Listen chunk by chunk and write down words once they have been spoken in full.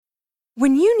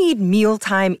When you need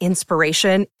mealtime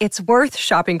inspiration, it's worth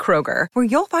shopping Kroger, where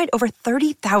you'll find over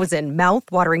 30,000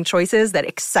 mouth-watering choices that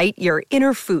excite your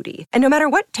inner foodie. And no matter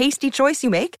what tasty choice you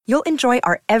make, you'll enjoy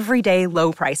our everyday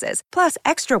low prices, plus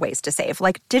extra ways to save,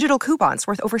 like digital coupons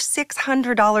worth over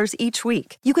 $600 each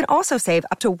week. You can also save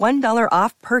up to $1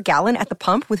 off per gallon at the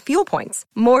pump with fuel points.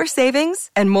 More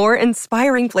savings and more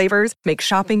inspiring flavors make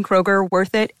shopping Kroger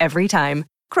worth it every time.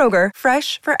 Kroger,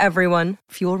 fresh for everyone.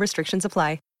 Fuel restrictions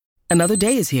apply. Another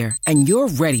day is here, and you're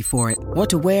ready for it. What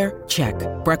to wear? Check.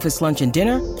 Breakfast, lunch, and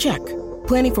dinner? Check.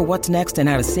 Planning for what's next and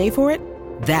how to save for it?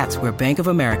 That's where Bank of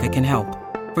America can help.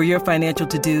 For your financial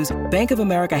to-dos, Bank of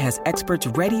America has experts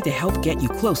ready to help get you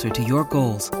closer to your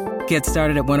goals. Get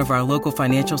started at one of our local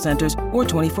financial centers or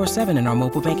 24/7 in our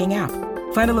mobile banking app.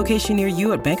 Find a location near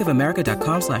you at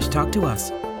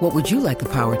bankofamerica.com/talktous. What would you like the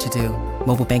power to do?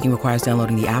 Mobile banking requires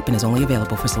downloading the app and is only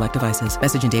available for select devices.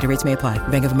 Message and data rates may apply.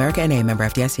 Bank of America N.A., member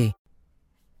FDIC.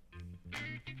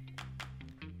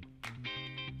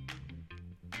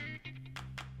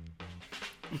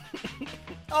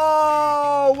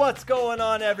 Oh, what's going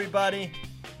on, everybody?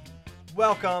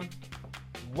 Welcome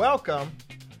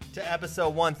to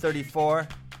episode 134.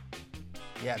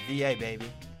 Yeah, VA, baby.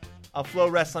 Of Flow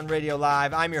Wrestling Radio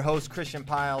Live. I'm your host, Christian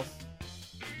Piles.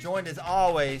 Joined as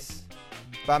always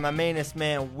by my mainest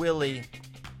man, Willie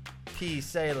P.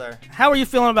 Sailor. How are you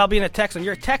feeling about being a Texan?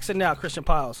 You're a Texan now, Christian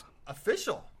Piles.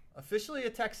 Officially a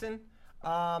Texan.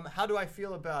 How do I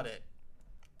feel about it?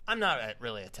 I'm not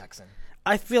really a Texan.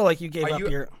 I feel like you gave up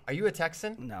your... Are you a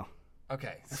Texan? No.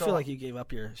 Okay. I feel like you gave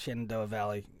up your Shenandoah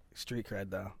Valley street cred,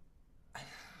 though.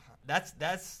 That's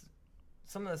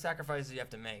some of the sacrifices you have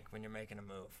to make when you're making a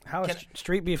move. How is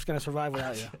street beef going to survive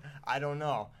without you? I don't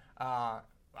know.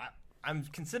 I'm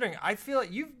considering. I feel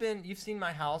like you've seen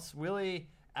my house. Willie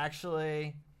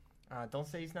actually, don't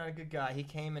say he's not a good guy. He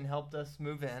came and helped us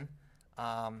move in,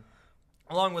 along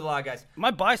with a lot of guys. My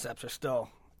biceps are still.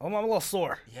 I'm a little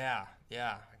sore. Yeah,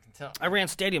 I can tell. I ran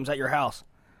stadiums at your house.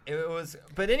 It was,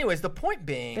 but anyways, the point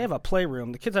being, they have a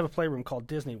playroom. The kids have a playroom called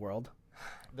Disney World.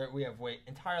 We have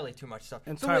entirely too much stuff.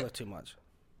 Too much.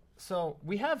 So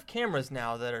we have cameras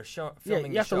now that are filming.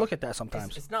 Yeah, you have to look at that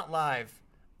sometimes. It's not live.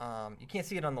 You can't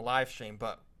see it on the live stream,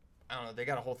 but I don't know. They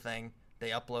got a whole thing.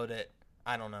 They upload it.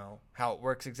 I don't know how it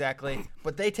works exactly,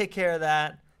 but they take care of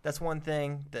that. That's one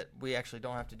thing that we actually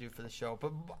don't have to do for the show.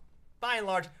 But by and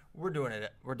large, we're doing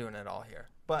it. We're doing it all here.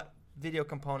 But video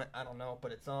component, I don't know,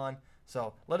 but it's on.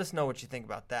 So let us know what you think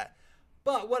about that.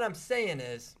 But what I'm saying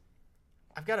is,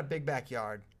 I've got a big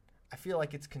backyard. I feel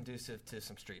like it's conducive to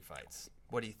some street fights.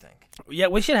 What do you think? Yeah,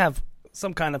 we should have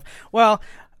some kind of... Well,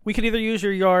 we could either use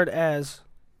your yard as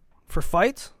for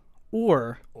fights,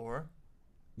 or...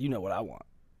 You know what I want.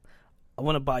 I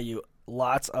want to buy you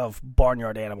lots of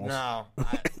barnyard animals. No.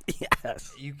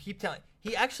 Yes. You keep telling...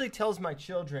 He actually tells my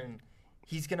children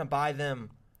he's going to buy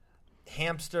them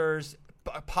hamsters,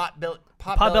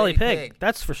 pot-belly pig.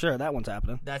 That's for sure. That one's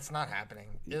happening. That's not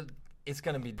happening. It's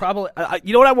going to be... Probably...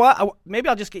 you know what I want? Maybe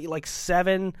I'll just get you like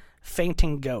 7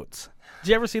 fainting goats. Did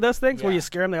you ever see those things where you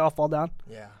scare them, they all fall down?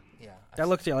 Yeah. That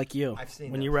looks like you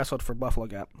when you wrestled for Buffalo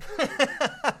Gap.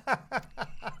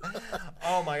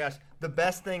 Oh, my gosh. The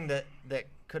best thing that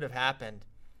could have happened,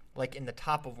 like in the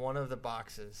top of one of the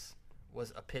boxes,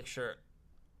 was a picture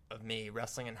of me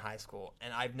wrestling in high school.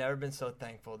 And I've never been so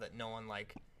thankful that no one,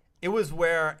 it was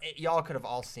where y'all could have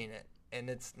all seen it.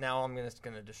 And now I'm just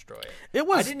going to destroy it.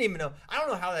 I didn't even know. I don't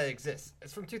know how that exists.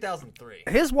 It's from 2003.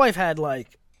 His wife had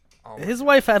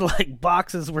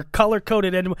boxes were color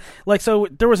coded, and so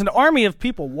there was an army of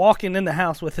people walking in the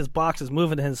house with his boxes,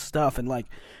 moving his stuff, and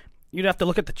you'd have to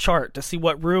look at the chart to see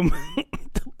what room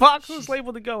the box was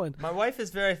labeled to go in. My wife is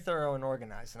very thorough and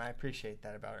organized, and I appreciate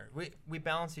that about her. We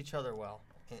balance each other well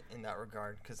in that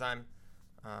regard, because I'm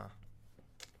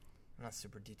not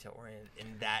super detail oriented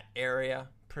in that area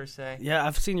per se. Yeah,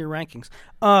 I've seen your rankings.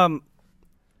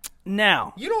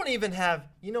 Now you don't even have.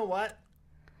 You know what?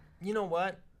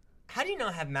 How do you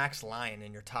not have Max Lyon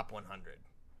in your top 100?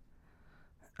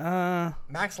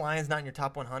 Max Lyon's not in your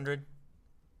top 100?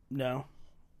 No.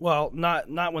 Well,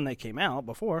 not when they came out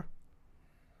before.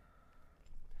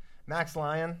 Max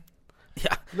Lyon?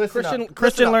 Yeah.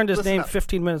 Christian learned his name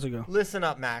 15 minutes ago. Listen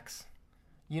up, Max.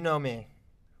 You know me.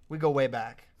 We go way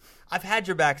back. I've had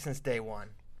your back since day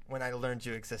one when I learned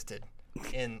you existed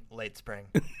in late spring.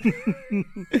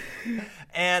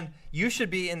 And you should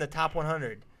be in the top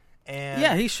 100. And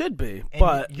yeah, he should be,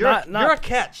 but you're a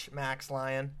catch, Max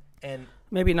Lyon, and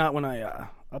maybe not when I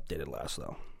updated last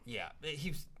though. Yeah,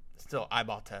 he's still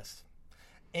eyeball test.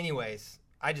 Anyways,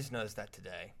 I just noticed that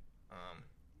today.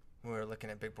 We were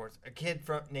looking at big boards. A kid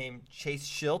named Chase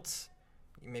Schultz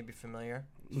You may be familiar.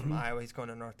 He's from Iowa. He's going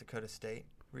to North Dakota State.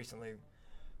 Recently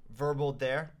verbaled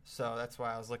there. So that's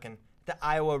why I was looking at the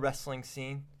Iowa wrestling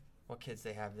scene, what kids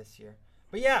they have this year.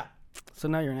 But yeah. So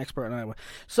now you're an expert in Iowa.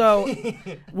 So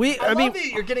I love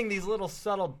that you're getting these little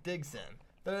subtle digs in.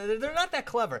 They're not that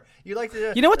clever. You like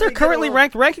to. You know what they're currently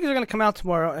ranked? Rankings are going to come out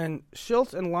tomorrow, and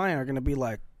Schultz and Lyon are going to be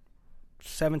like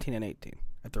 17 and 18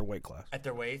 at their weight class. At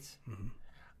their weights? Mm-hmm.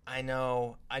 I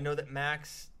know that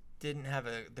Max didn't have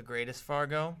the greatest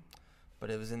Fargo, but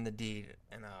it was in the deed,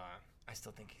 and I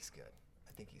still think he's good.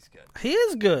 I think he's good. He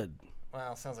is good.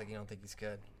 Well, it sounds like you don't think he's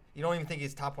good. You don't even think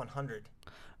he's top 100.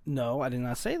 No, I did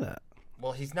not say that.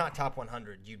 Well, he's not top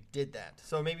 100. You did that.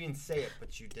 So maybe you didn't say it,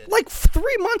 but you did. Like 3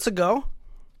 months ago.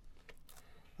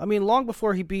 I mean, long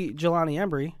before he beat Jelani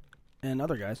Embry and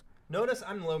other guys. Notice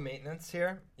I'm low maintenance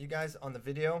here. You guys on the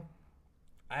video,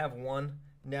 I have one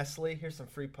Nestle. Here's some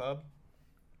free pub.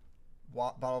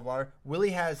 Bottle of water. Willie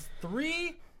has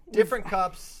 3 different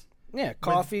cups. Yeah,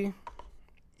 coffee.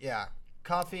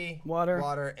 Coffee,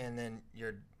 water, and then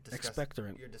you're disgusting.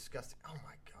 Expectorant. You're disgusting. Oh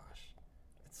my gosh.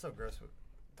 It's so gross.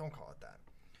 Don't call it that.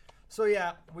 So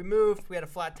yeah, we moved. We had a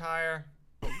flat tire.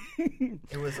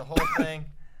 It was a whole thing.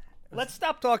 Let's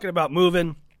stop talking about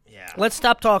moving. Yeah. Let's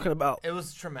stop talking about. It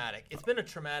was traumatic. It's been a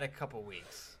traumatic couple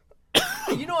weeks.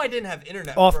 You know, I didn't have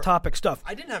internet. Off-topic stuff.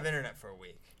 I didn't have internet for a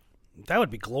week. That would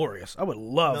be glorious. I would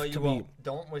love to be. Won't.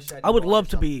 Don't wish that. I would love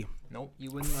to be. Nope,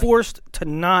 you wouldn't. Forced to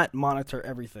not monitor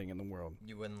everything in the world.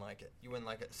 You wouldn't like it. You wouldn't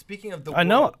like it. Speaking of the I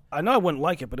know I wouldn't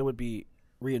like it, but it would be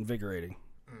reinvigorating.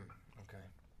 Okay.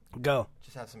 Go.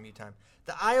 Just have some me time.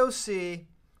 The IOC,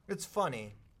 it's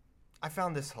funny. I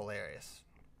found this hilarious.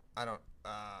 Or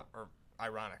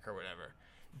ironic or whatever.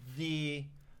 The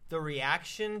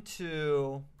reaction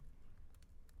to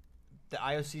the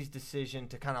IOC's decision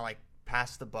to kind of like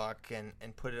pass the buck and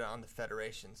put it on the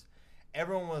federations.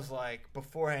 Everyone was like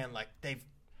beforehand, like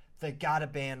they gotta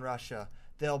ban Russia.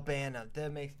 They'll ban them.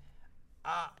 They'll make.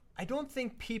 I don't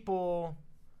think people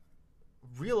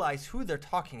realize who they're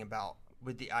talking about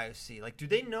with the IOC. Like, do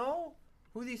they know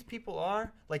who these people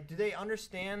are? Like, do they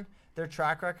understand their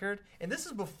track record? And this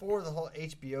is before the whole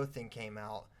HBO thing came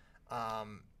out,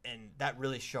 and that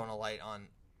really shone a light on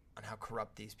how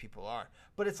corrupt these people are.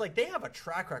 But it's like they have a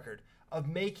track record of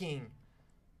making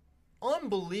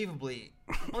unbelievably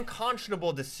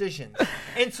unconscionable decisions.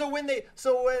 And so when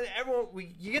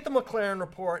you get the McLaren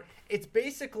report, it's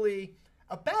basically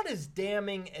about as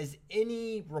damning as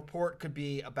any report could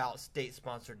be about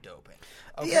state-sponsored doping.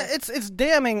 Okay? Yeah, it's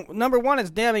damning. Number one, it's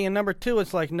damning, and number two,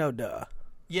 it's like, no duh.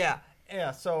 Yeah.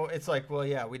 So it's like, well,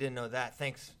 yeah, we didn't know that.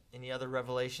 Thanks. Any other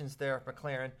revelations there at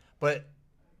McLaren? But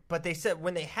they said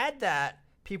when they had that,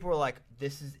 people were like,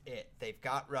 this is it. They've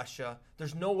got Russia.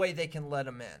 There's no way they can let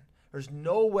them in. There's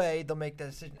no way they'll make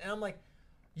that decision. And I'm like,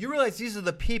 you realize these are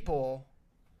the people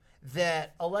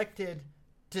that elected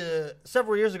to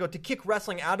several years ago to kick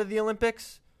wrestling out of the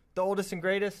Olympics, the oldest and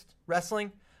greatest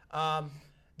wrestling.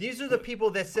 These are the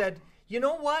people that said, you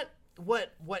know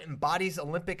what embodies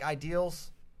Olympic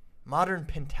ideals? Modern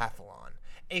pentathlon,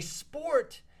 a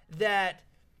sport that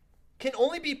can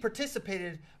only be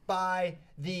participated by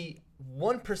the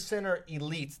 1%er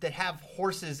elites that have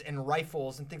horses and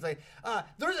rifles and things like that.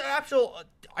 There's an actual.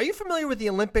 Are you familiar with the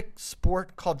Olympic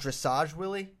sport called dressage,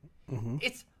 Willie? Mm-hmm.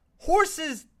 It's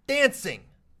horses dancing.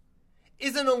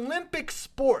 Is an Olympic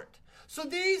sport. So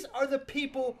these are the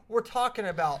people we're talking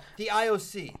about, the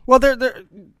IOC. Well,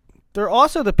 they're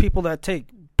also the people that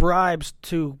take bribes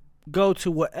to go to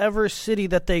whatever city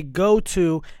that they go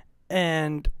to,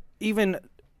 and even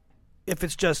if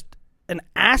it's just an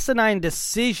asinine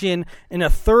decision in a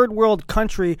third world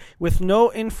country with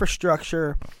no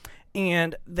infrastructure,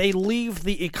 and they leave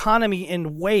the economy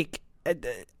in wake at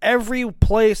every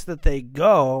place that they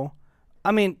go.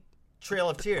 I mean,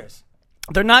 Trail of Tears.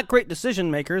 They're not great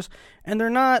decision makers, and they're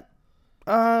not,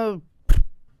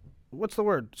 what's the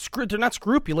word? They're not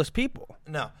scrupulous people.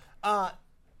 No.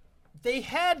 They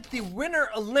had the Winter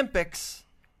Olympics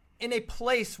in a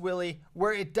place, Willie,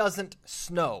 where it doesn't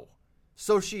snow.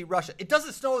 Sochi, Russia. It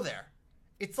doesn't snow there.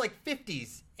 It's like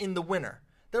 50s in the winter.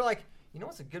 They're like, you know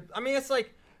what's a good... I mean, it's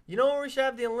like, you know where we should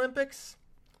have the Olympics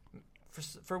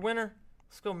for winter?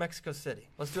 Let's go Mexico City.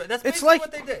 Let's do it. That's basically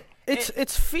what they did. It's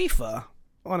FIFA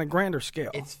on a grander scale.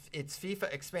 It's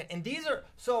FIFA expand. And these are...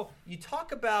 So you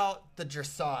talk about the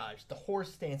dressage, the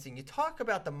horse dancing. You talk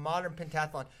about the modern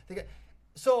pentathlon.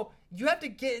 So you have to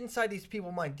get inside these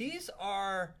people's mind. These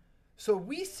are... So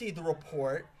we see the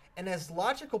report, and as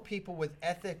logical people with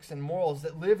ethics and morals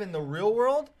that live in the real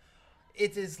world,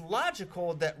 it is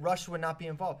logical that Russia would not be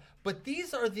involved. But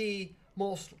these are the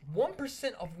most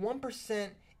 1% of 1%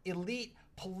 elite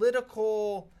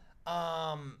political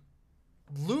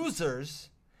losers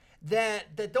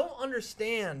that don't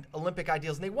understand Olympic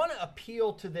ideals, and they want to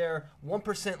appeal to their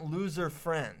 1% loser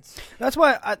friends. That's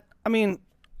why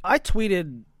I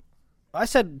tweeted. I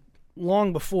said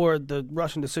long before the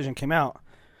Russian decision came out,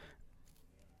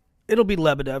 it'll be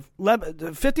Lebedev.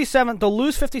 57. They'll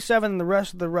lose 57, and the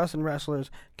rest of the Russian wrestlers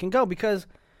can go because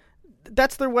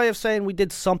that's their way of saying we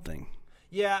did something.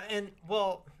 Yeah, and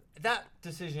well, that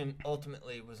decision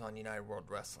ultimately was on United World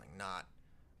Wrestling, not.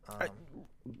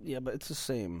 Yeah, but it's the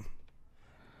same.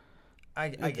 I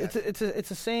guess it's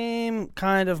the same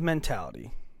kind of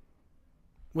mentality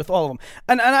with all of them,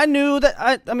 and I knew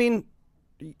that. I mean,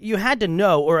 you had to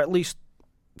know, or at least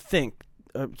think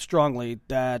strongly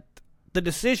that the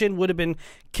decision would have been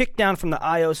kicked down from the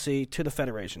IOC to the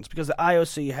federations because the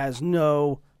IOC has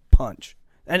no punch,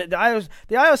 and the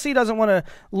IOC doesn't want to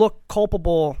look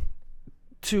culpable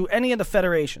to any of the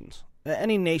federations,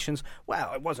 any nations.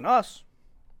 Wow, it wasn't us.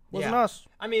 Wasn't us.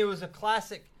 I mean, it was a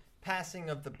classic passing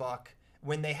of the buck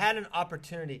when they had an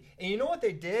opportunity. And you know what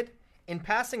they did? In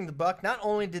passing the buck, not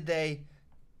only did they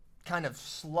kind of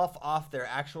slough off their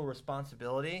actual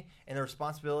responsibility and their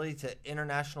responsibility to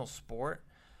international sport,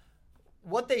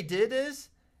 what they did is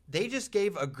they just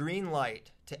gave a green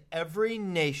light to every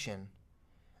nation.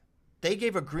 They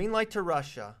gave a green light to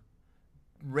Russia.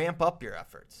 Ramp up your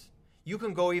efforts. You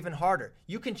can go even harder.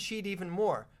 You can cheat even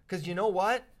more. Because you know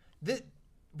what?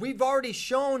 We've already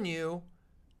shown you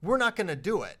we're not going to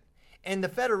do it. And the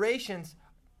federations,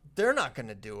 they're not going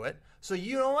to do it. So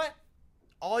you know what?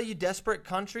 All you desperate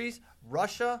countries,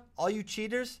 Russia, all you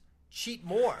cheaters, cheat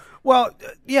more. Well,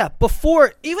 yeah,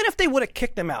 before, even if they would have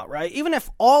kicked them out, right? Even if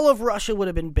all of Russia would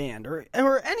have been banned, or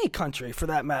any country for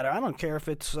that matter. I don't care if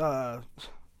it's, I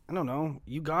don't know,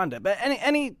 Uganda. But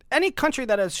any country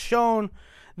that has shown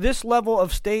this level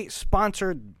of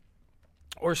state-sponsored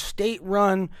or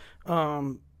state-run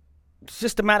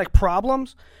systematic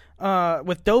problems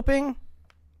with doping,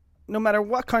 no matter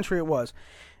what country it was,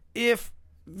 if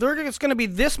there's going to be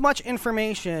this much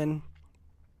information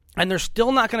and they're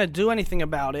still not going to do anything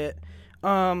about it,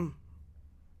 not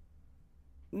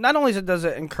only does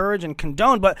it encourage and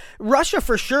condone, but Russia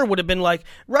for sure would have been like,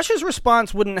 Russia's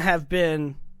response wouldn't have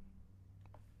been,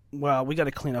 well, we got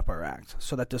to clean up our act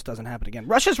so that this doesn't happen again.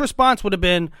 Russia's response would have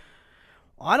been,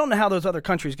 I don't know how those other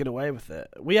countries get away with it.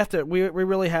 We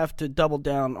really have to double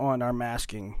down on our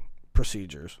masking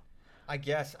procedures. I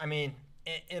guess. I mean,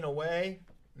 in a way,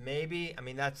 maybe. I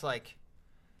mean, that's like,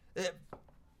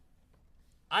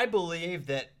 I believe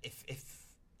that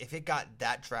if it got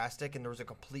that drastic and there was a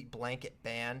complete blanket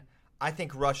ban, I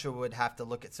think Russia would have to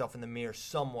look itself in the mirror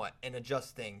somewhat and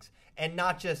adjust things, and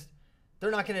not just.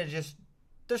 They're not going to just.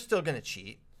 They're still going to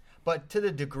cheat. But to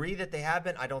the degree that they have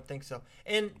been, I don't think so.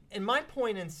 And my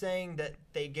point in saying that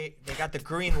they got the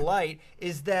green light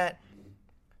is that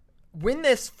when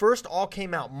this first all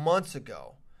came out months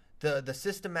ago, the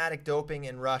systematic doping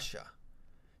in Russia,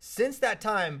 since that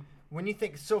time, when you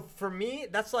think, so for me,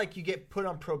 that's like you get put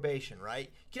on probation, right?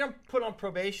 You get put on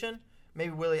probation.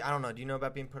 Maybe Willie, I don't know. Do you know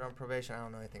about being put on probation? I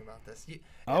don't know anything about this.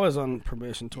 I was on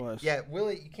probation twice. Yeah,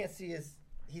 Willie, you can't see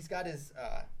he's got his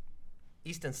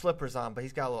Easton slippers on, but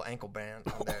he's got a little ankle band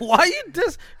on there. Why are you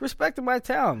disrespecting my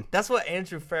town? That's what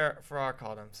Andrew Farrar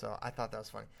called him, so I thought that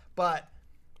was funny. But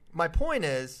my point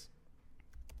is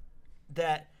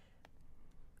that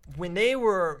when they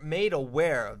were made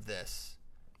aware of this,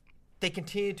 they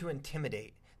continued to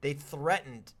intimidate. They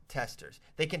threatened testers.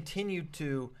 They continued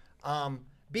to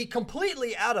be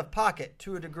completely out of pocket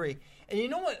to a degree. And you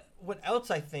know what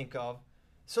else I think of?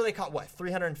 So they caught,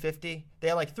 350? They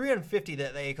had like 350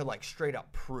 that they could like straight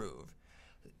up prove.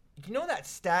 You know that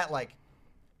stat, like,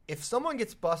 if someone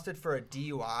gets busted for a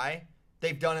DUI,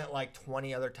 they've done it like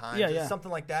 20 other times. Yeah.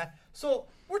 Something like that. So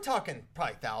we're talking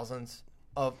probably thousands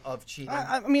of cheating.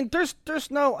 I mean, there's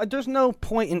no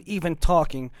point in even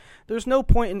talking. There's no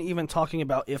point in even talking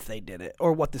about if they did it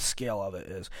or what the scale of it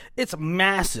is. It's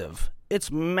massive.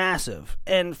 It's massive.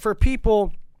 And for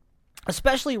people,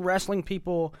 especially wrestling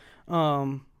people,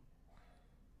 who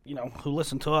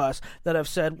listen to us, that have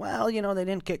said, well, they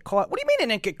didn't get caught. What do you mean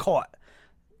they didn't get caught?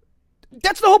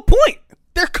 That's the whole point.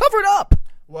 They're covered up.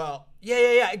 Well,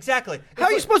 yeah, exactly. How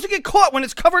are you supposed to get caught when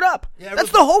it's covered up? Yeah,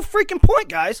 that's the whole freaking point,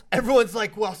 guys. Everyone's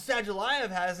like, well, Sadulayev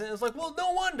has it. It's like, well,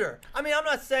 no wonder. I mean, I'm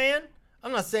not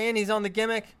saying he's on the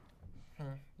gimmick.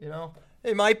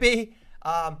 It might be.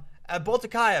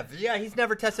 Boltakayev, yeah, he's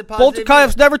never tested positive.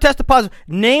 Boltakayev's never tested positive.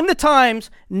 Name the times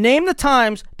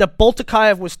that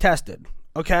Boltakayev was tested.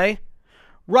 Okay,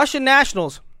 Russian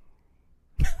nationals.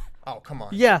 Oh, come on.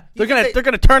 Yeah, they're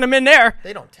gonna turn him in there.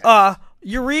 They don't test.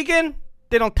 Urigan,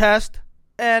 they don't test.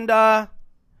 And the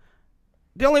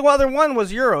only other one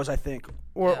was Euros, I think.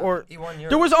 Or he won Euros.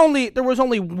 There was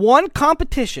only one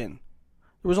competition.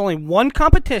 There was only one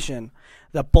competition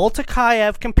that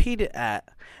Boltakayev competed at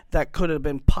that could have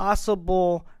been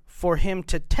possible for him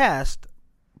to test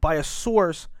by a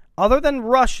source other than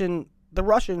other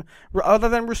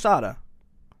than Rusada.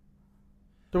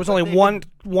 There was only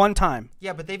one time.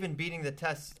 Yeah, but they've been beating the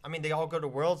tests. I mean, they all go to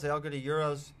Worlds, they all go to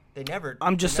Euros. They never.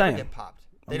 I'm just saying. Get popped.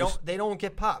 They don't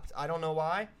get popped. I don't know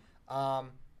why.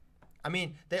 I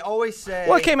mean, they always say.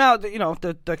 Well, it came out.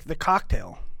 The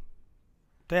cocktail.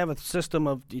 They have a system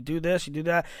of you do this, you do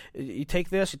that, you take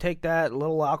this, you take that, a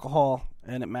little alcohol,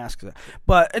 and it masks it.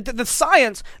 But the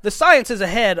science is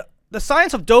ahead. The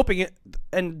science of doping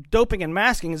and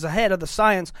masking is ahead of the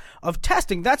science of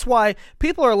testing. That's why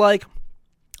people are like,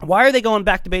 why are they going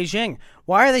back to Beijing?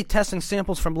 Why are they testing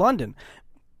samples from London?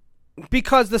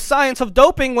 Because the science of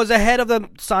doping was ahead of the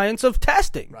science of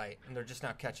testing. Right, and they're just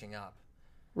not catching up.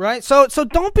 Right? So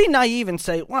don't be naive and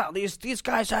say, well, these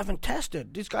guys haven't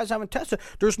tested. These guys haven't tested.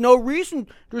 There's no reason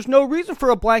for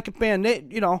a blanket ban.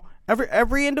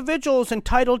 Every individual is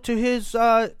entitled to his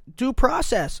due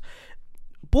process.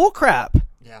 Bull crap.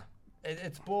 Yeah.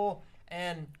 It's bull,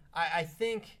 and I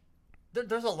think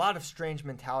there's a lot of strange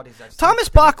mentalities. Thomas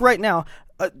Bach right now.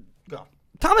 Go.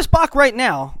 Thomas Bach right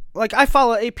now, like I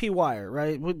follow AP Wire,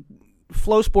 right?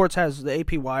 Flow Sports has the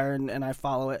AP Wire, and I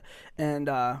follow it. And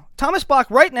Thomas Bach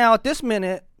right now at this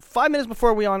minute, 5 minutes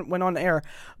before we went on the air,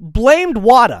 blamed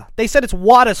WADA. They said it's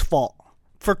WADA's fault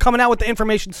for coming out with the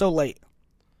information so late.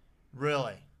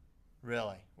 Really?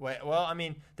 Well, I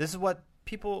mean, this is what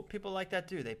people like that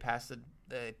do. They pass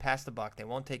the buck. They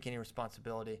won't take any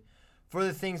responsibility for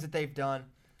the things that they've done.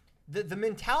 The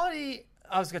mentality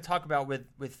I was going to talk about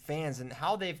with fans and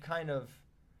how they've kind of,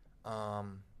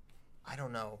 I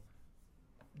don't know,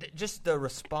 just the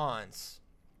response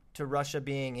to Russia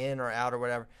being in or out or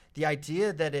whatever. The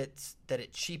idea that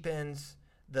it cheapens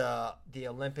the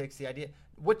Olympics. The idea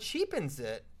what cheapens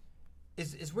it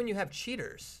is when you have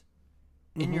cheaters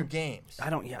in your games. I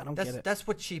don't get it. That's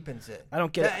what cheapens it. I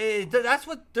don't get it. That's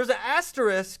what there's an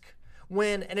asterisk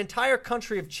when an entire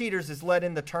country of cheaters is let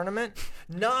in the tournament,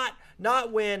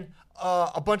 not when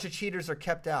a bunch of cheaters are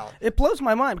kept out. It blows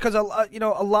my mind because a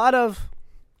lot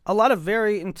of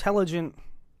very intelligent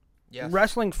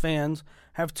wrestling fans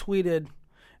have tweeted,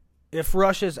 if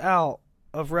Russia's out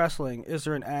of wrestling, is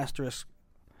there an asterisk?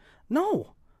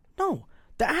 No.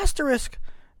 The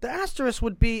asterisk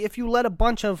would be if you let a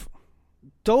bunch of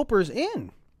dopers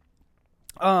in.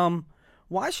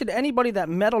 Why should anybody that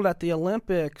medaled at the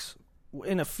Olympics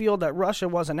in a field that Russia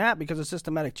wasn't at because of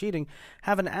systematic cheating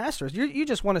have an asterisk? You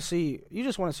just want to see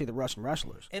the Russian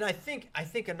wrestlers. And I think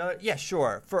another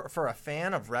sure for a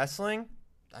fan of wrestling,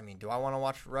 I mean, do I want to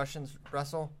watch Russians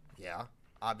wrestle? Yeah,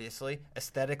 obviously.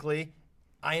 Aesthetically,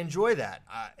 I enjoy that.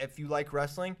 If you like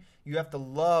wrestling, you have to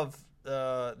love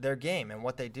their game and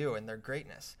what they do and their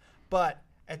greatness. But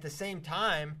at the same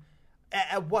time,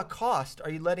 at what cost are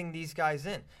you letting these guys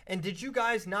in? And did you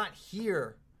guys not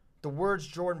hear the words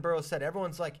Jordan Burroughs said?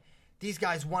 Everyone's like, these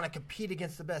guys want to compete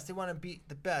against the best. They want to beat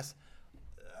the best.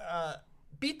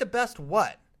 Beat the best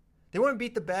what? They want to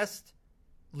beat the best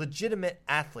legitimate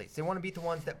athletes. They want to beat the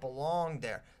ones that belong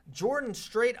there. Jordan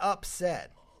straight up said,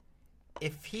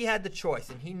 if he had the choice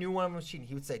and he knew one of them was cheating,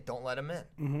 he would say, don't let him in.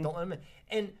 Mm-hmm. Don't let him in.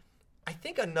 And I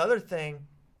think another thing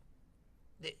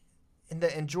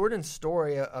in Jordan's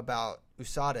story about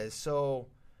USADA is so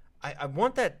I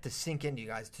want that to sink into you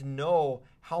guys, to know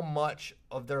how much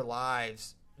of their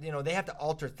lives, they have to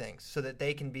alter things so that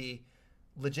they can be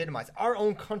legitimized. Our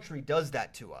own country does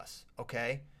that to us,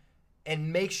 okay?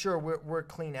 And make sure we're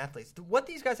clean athletes. What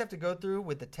these guys have to go through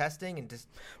with the testing and just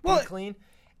be clean,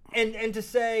 and to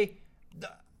say,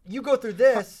 you go through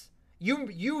this,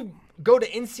 you go to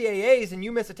NCAAs and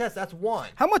you miss a test, that's one.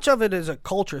 How much of it is a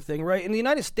culture thing, right? In the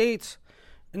United States,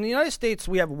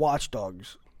 we have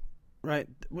watchdogs, right?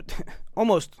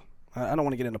 Almost, I don't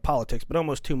want to get into politics, but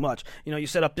almost too much. You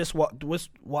set up this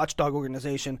watchdog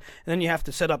organization, and then you have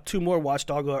to set up two more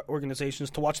watchdog organizations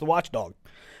to watch the watchdog.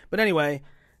 But anyway,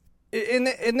 in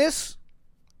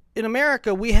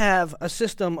America, we have a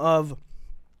system of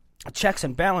checks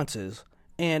and balances.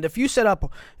 And if you set up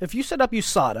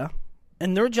USADA,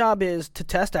 and their job is to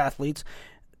test athletes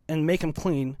and make them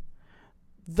clean,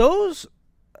 those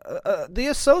the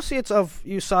associates of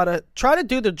USADA try to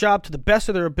do their job to the best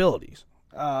of their abilities,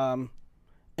 and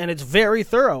it's very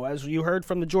thorough, as you heard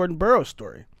from the Jordan Burroughs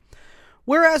story.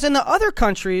 Whereas in the other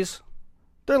countries,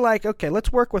 they're like, okay,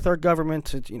 let's work with our government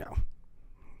to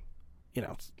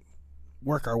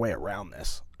work our way around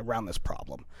this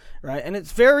problem, right? And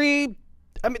it's very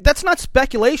I mean, that's not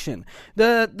speculation.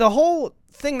 The whole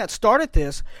thing that started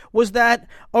this was that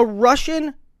a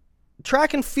Russian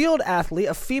track and field athlete,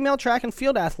 a female track and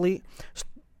field athlete,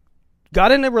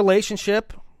 got in a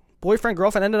relationship, boyfriend,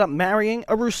 girlfriend, ended up marrying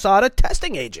a RUSADA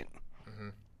testing agent. Mm-hmm.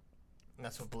 And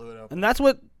that's what blew it up. And that's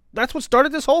what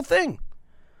started this whole thing.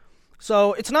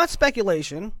 So it's not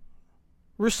speculation.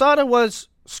 RUSADA was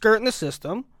skirting the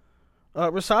system.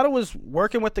 RUSADA was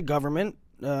working with the government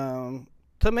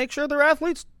to make sure their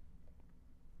athletes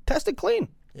tested clean.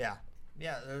 Yeah.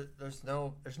 There's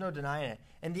no denying it.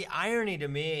 And the irony to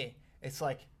me, it's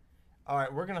like, all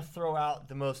right, we're gonna throw out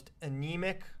the most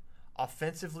anemic,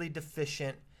 offensively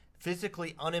deficient,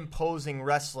 physically unimposing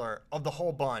wrestler of the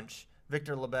whole bunch,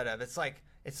 Victor Lebedev. It's like,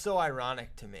 it's so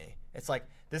ironic to me. It's like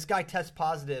this guy tests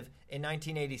positive in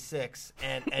 1986,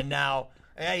 and now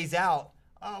he's out.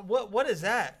 What is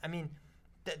that? I mean,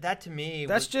 that to me,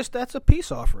 that's a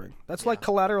peace offering. That's like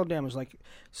collateral damage. Like,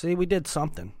 see, we did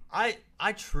something. I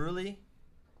truly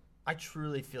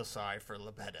feel sorry for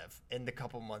Lebedev in the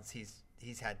couple months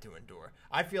he's had to endure.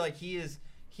 I feel like he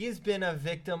has been a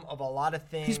victim of a lot of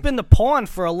things. He's been the pawn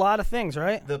for a lot of things,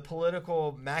 right? The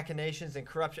political machinations and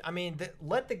corruption. I mean,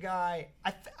 let the guy.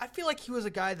 I feel like he was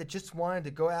a guy that just wanted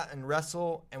to go out and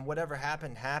wrestle, and whatever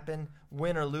happened,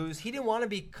 win or lose. He didn't want to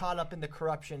be caught up in the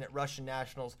corruption at Russian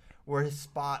Nationals where his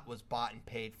spot was bought and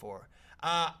paid for.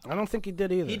 I don't think he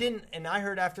did either. He didn't, and I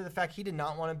heard after the fact he did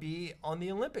not want to be on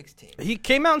the Olympics team. He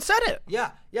came out and said it. Yeah.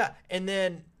 And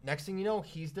then next thing you know,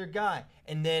 he's their guy.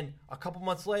 And then a couple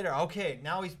months later, okay,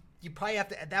 now you probably have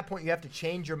to, at that point, you have to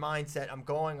change your mindset. I'm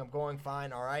going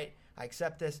fine, all right, I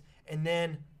accept this. And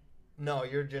then, no,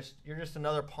 you're just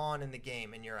another pawn in the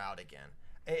game, and you're out again.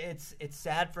 It's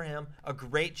sad for him. A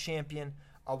great champion,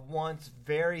 a once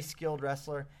very skilled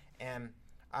wrestler, and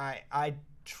I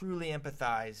truly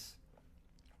empathize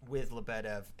with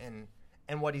Lebedev and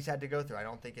what he's had to go through. I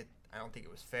don't think it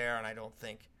was fair, and I don't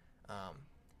think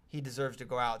he deserves to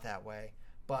go out that way.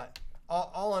 But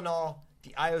all in all,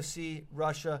 the IOC,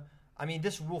 Russia, I mean,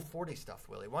 this Rule 40 stuff,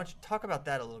 Willie. Why don't you talk about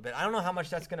that a little bit? I don't know how much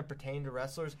that's going to pertain to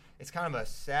wrestlers. It's kind of a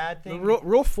sad thing.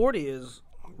 Rule 40 is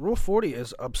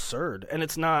absurd, and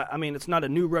it's not. I mean, it's not a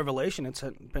new revelation. It's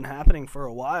been happening for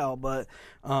a while, but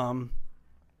I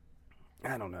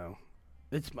don't know.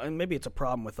 Maybe it's a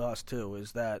problem with us too.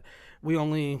 Is that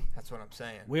that's what I'm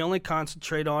saying. We only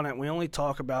concentrate on it. We only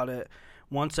talk about it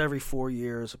once every 4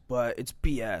 years, but it's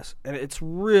BS, and it's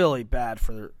really bad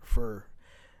for.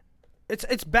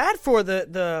 It's bad for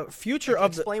the future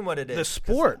of explain what it is. The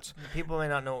sports. People may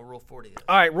not know what Rule 40 is.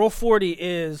 All right, Rule 40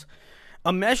 is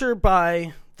a measure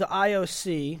by the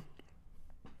IOC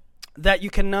that you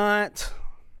cannot.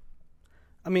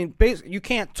 I mean, basically, you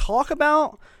can't talk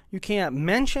about, you can't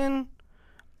mention,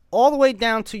 all the way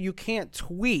down to you can't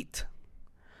tweet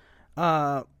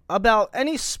about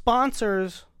any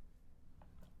sponsors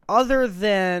other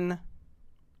than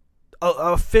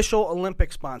official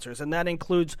Olympic sponsors, and that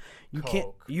includes you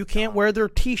can't wear their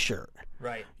T-shirt,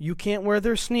 right? You can't wear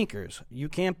their sneakers. You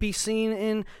can't be seen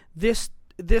in this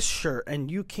shirt,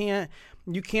 and you can't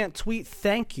tweet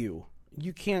thank you.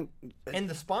 You can't, and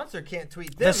the sponsor can't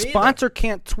tweet them. The sponsor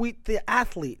can't tweet the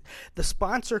athlete. The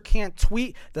sponsor can't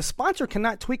tweet. The sponsor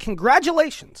cannot tweet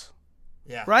congratulations.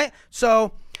 Yeah. Right.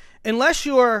 So, unless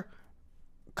you're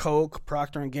Coke,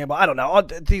 Procter and Gamble, I don't know, all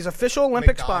these official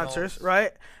Olympic McDonald's sponsors,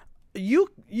 right? You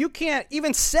can't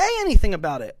even say anything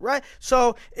about it, right?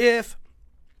 So if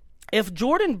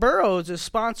Jordan Burroughs is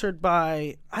sponsored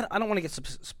by, I don't want to get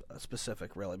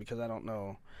specific really, because I don't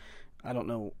know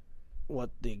what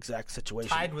the exact situation.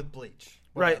 Tied with bleach,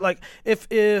 right? Like if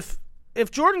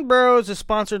Jordan Burroughs is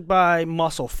sponsored by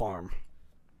Muscle Farm,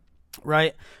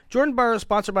 right? Jordan Burroughs is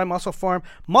sponsored by Muscle Farm.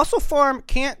 Muscle Farm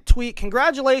can't tweet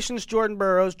congratulations, Jordan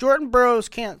Burroughs. Jordan Burroughs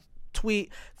can't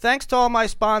tweet thanks to all my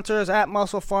sponsors at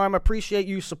Muscle Farm. Appreciate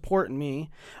you supporting me.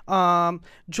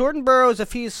 Jordan Burroughs,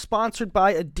 if he's sponsored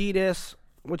by Adidas,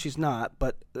 which he's not,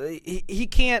 but he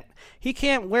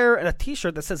can't wear a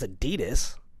T-shirt that says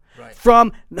Adidas. Right.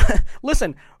 From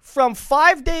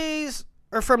 5 days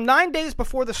or from 9 days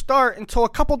before the start until a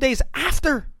couple days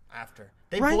after.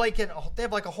 They have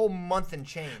like a whole month and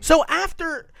change. So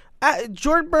after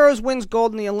Jordan Burroughs wins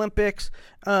gold in the Olympics,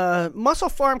 Muscle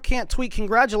Farm can't tweet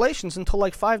congratulations until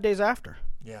like 5 days after.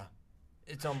 Yeah,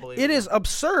 it's unbelievable. It is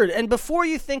absurd. And before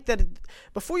you think that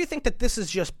this is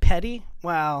just petty,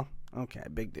 well, okay,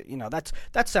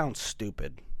 that sounds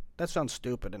stupid. That sounds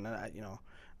stupid, and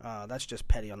that's just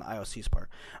petty on the IOC's part.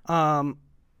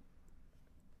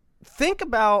 Think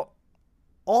about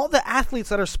all the athletes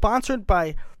that are sponsored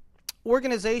by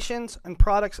organizations and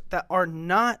products that are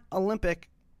not Olympic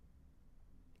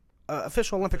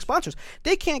official Olympic sponsors.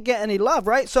 They can't get any love,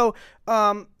 right? So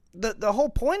the whole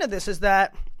point of this is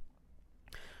that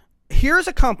here's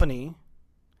a company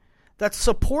that's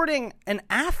supporting an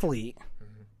athlete,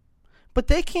 but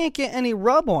they can't get any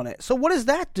rub on it. So what does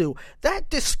that do? That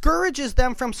discourages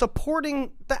them from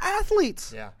supporting the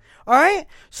athletes. Yeah. All right?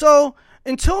 So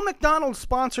until McDonald's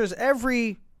sponsors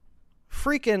every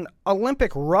freaking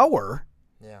Olympic rower,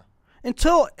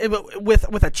 until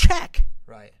with a check,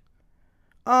 right?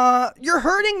 You're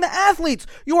hurting the athletes.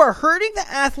 You are hurting the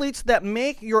athletes that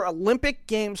make your Olympic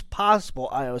Games possible,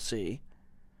 IOC.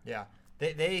 Yeah.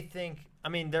 They think, I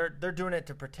mean, they're doing it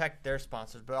to protect their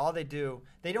sponsors, but all they do,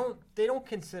 they don't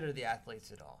consider the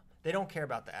athletes at all. They don't care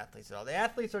about the athletes at all. The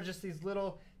athletes are just these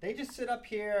little, they just sit up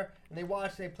here and they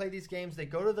watch, they play these games, they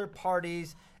go to their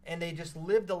parties, and they just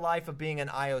live the life of being an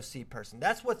IOC person.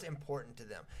 That's what's important to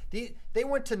them. They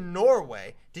went to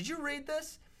Norway. Did you read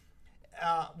this?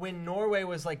 When Norway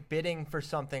was like bidding for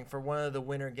something for one of the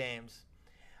winter games,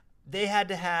 they had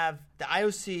to have, the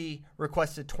IOC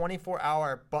requested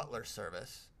 24-hour butler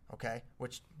service, okay,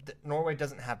 which Norway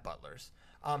doesn't have butlers.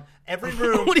 Every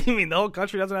room. What do you mean? The whole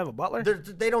country doesn't have a butler?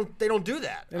 They don't do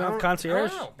that. They don't have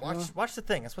concierge? I don't know. Watch the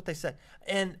thing. That's what they said.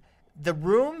 And the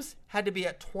rooms had to be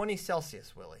at 20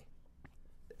 Celsius, Willie.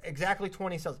 Exactly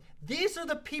 20 Celsius. These are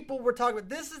the people we're talking about.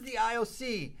 This is the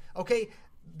IOC, okay?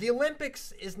 The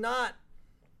Olympics is not,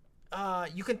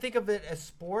 you can think of it as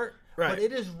sport, right, but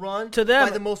it is run to them,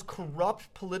 by the most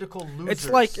corrupt political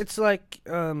losers. It's like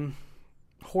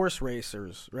horse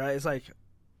racers, right? It's like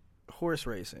horse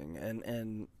racing,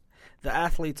 and the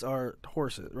athletes are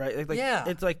horses, right? Like, yeah.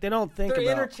 It's like they don't think they're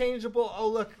about... interchangeable. Oh,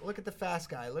 look at the fast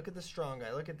guy. Look at the strong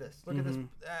guy. Look at this. Look at this.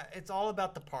 It's all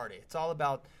about the party. It's all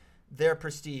about their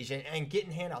prestige and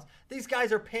getting handouts. These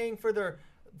guys are paying for their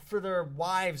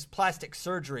wives' plastic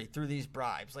surgery through these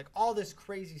bribes. Like all this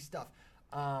crazy stuff.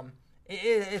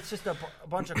 It's just a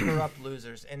bunch of corrupt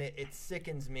losers, and it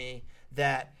sickens me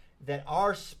that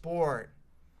our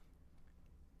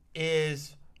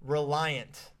is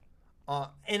reliant on,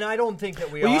 and I don't think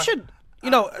that we are. You should,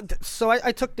 so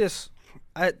I took this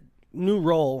new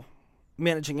role,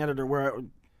 managing editor, where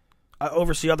I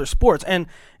oversee other sports, and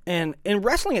in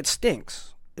wrestling it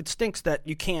stinks. It stinks that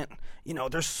you can't,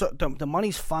 there's the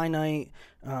money's finite.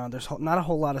 There's not a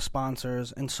whole lot of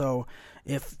sponsors, and so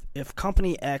if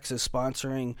Company X is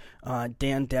sponsoring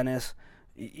Dan Dennis,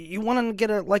 you want them to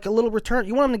get a little return.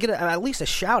 You want them to get at least a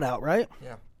shout out, right?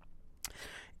 Yeah.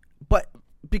 But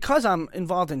because I'm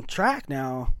involved in track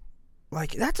now,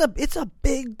 like it's a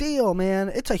big deal, man.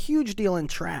 It's a huge deal in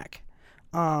track,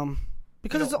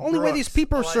 because it's the only way these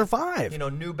people survive.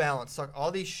 New Balance,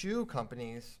 all these shoe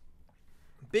companies,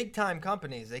 big time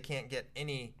companies, they can't get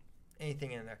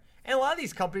anything in there. And a lot of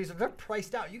these companies, they're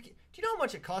priced out. Do you know how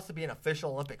much it costs to be an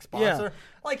official Olympic sponsor?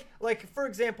 Yeah. Like for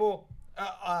example,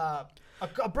 a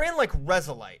brand like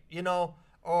Resolite,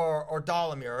 or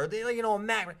Dolomir, or a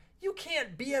Mac. You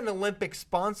can't be an Olympic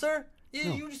sponsor.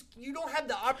 You don't have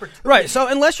the opportunity. Right. So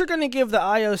unless you're going to give the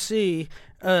IOC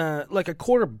like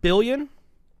 $250 million,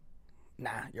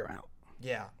 nah, you're out.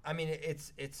 Yeah. I mean,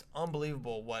 it's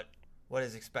unbelievable what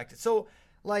is expected. So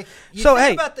like you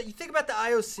think about the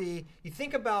IOC, you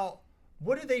think about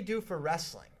what do they do for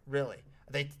wrestling, really?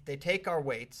 They take our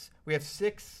weights. We have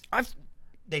 6.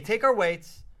 They take our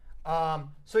weights.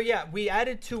 So yeah, we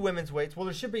added 2 women's weights. Well,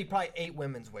 there should be probably 8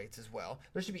 women's weights as well.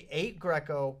 There should be 8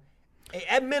 Greco,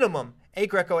 at minimum 8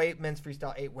 Greco, 8 men's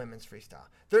freestyle, 8 women's freestyle.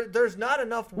 There's not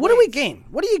enough weights. What do we gain?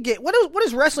 What do you get? What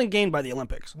does wrestling gain by the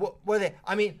Olympics? What are they?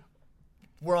 I mean,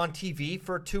 we're on TV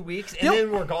for 2 weeks and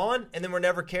then we're gone and then we're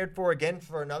never cared for again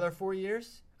for another 4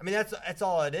 years. I mean, that's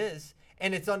all it is,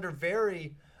 and it's under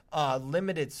very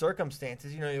limited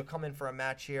circumstances. You'll come in for a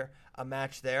match here, a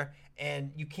match there,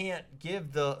 and you can't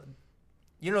give the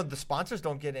sponsors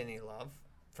don't get any love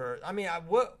for. I mean,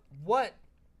 what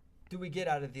do we get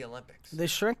out of the Olympics? They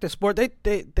shrink the sport.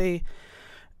 They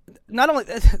not only,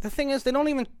 the thing is they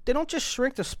don't just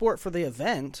shrink the sport for the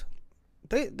event.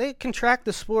 They contract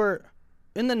the sport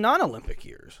in the non-Olympic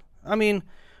years. I mean,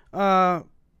 the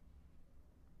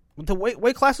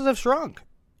weight classes have shrunk.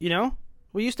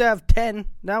 We used to have 10.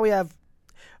 Now we have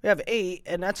 8,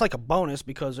 and that's like a bonus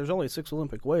because there's only 6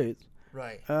 Olympic weights.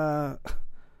 Right. So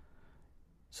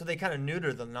they kind of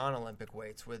neuter the non-Olympic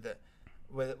weights with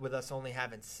us only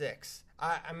having 6.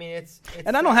 I mean, it's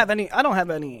and I don't have any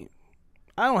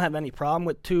problem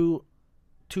with two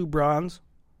bronze,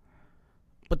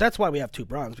 but that's why we have 2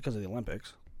 bronze, because of the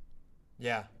Olympics.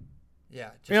 Yeah.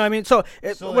 What I mean? So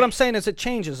what I'm saying is it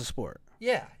changes the sport.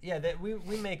 Yeah. That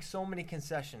we make so many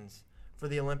concessions for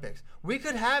the Olympics. We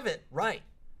could have it right.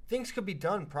 Things could be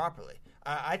done properly.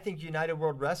 I think United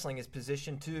World Wrestling is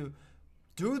positioned to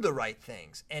do the right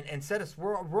things and set us.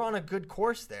 We're on a good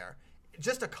course there.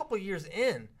 Just a couple years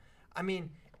in, I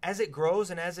mean, as it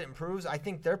grows and as it improves, I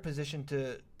think they're positioned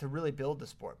to really build the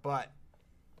sport. But,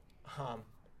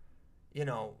 you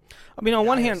know, I mean, on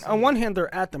one hand,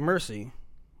 they're at the mercy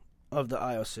of the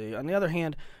IOC. On the other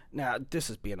hand, now this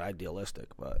is being idealistic,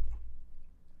 but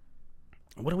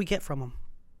what do we get from them?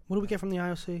 What do we get from the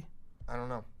IOC? I don't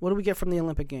know. What do we get from the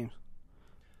Olympic Games?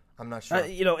 I'm not sure.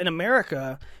 You know, in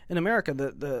America,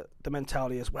 the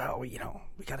mentality is, well, we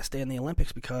got to stay in the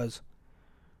Olympics because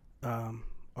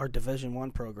our Division I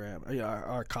program,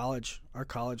 our college,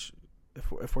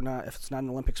 if it's not an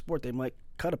Olympic sport, they might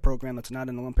cut a program that's not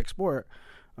an Olympic sport.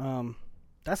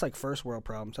 That's like first world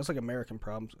problems. That's like American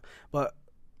problems. But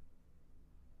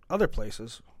other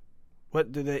places,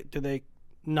 what do they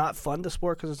not fund the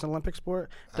sport because it's an Olympic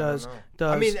sport? Does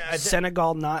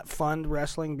Senegal not fund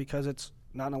wrestling because it's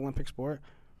not an Olympic sport?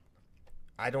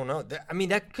 I don't know.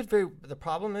 The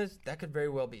problem is that could very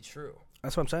well be true.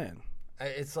 That's what I'm saying.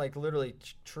 It's like literally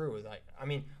true. Like, I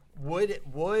mean,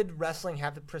 would wrestling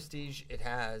have the prestige it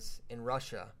has in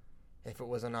Russia if it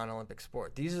was a non-Olympic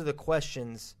sport? These are the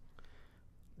questions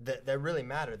that really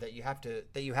matter that you have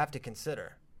to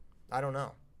consider. I don't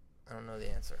know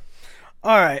the answer.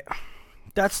 All right,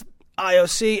 that's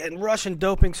IOC and Russian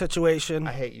doping situation.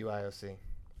 I hate you, IOC.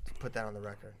 Put that on the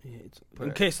record.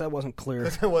 In case that wasn't clear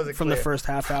from the first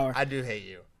half hour. I do hate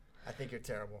you. I think you're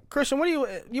terrible. Christian, what do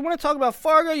you want to talk about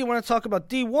Fargo? You want to talk about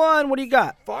D1? What do you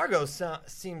got? Fargo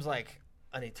seems like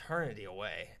an eternity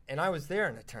away, and I was there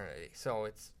an eternity, so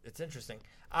it's interesting.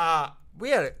 I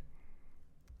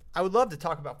would love to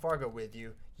talk about Fargo with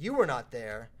you. You were not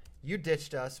there. You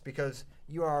ditched us because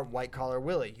you are White Collar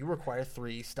Willie. You require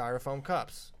 3 styrofoam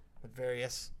cups with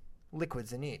various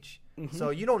liquids in each. Mm-hmm. So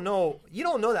you don't know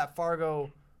that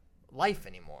Fargo life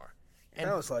anymore. And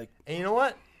you know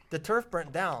what? The turf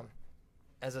burnt down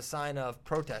as a sign of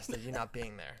protest of you not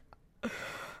being there.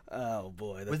 Oh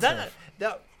boy, was that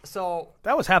so?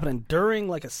 That was happening during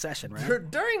like a session,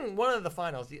 right? During one of the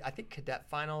finals, I think cadet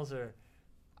finals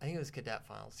I think it was cadet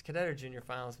finals, cadet or junior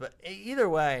finals, but either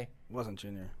way, it wasn't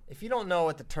junior. If you don't know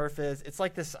what the turf is, it's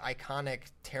like this iconic,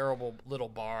 terrible little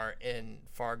bar in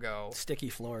Fargo. Sticky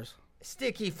floors,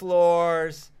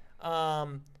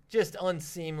 just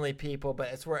unseemly people, but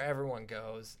it's where everyone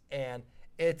goes, and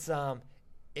it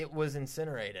was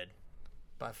incinerated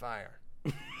by fire.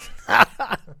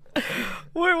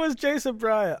 Where was Jason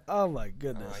Bryant? Oh my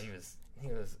goodness, he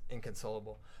was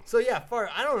inconsolable. So yeah,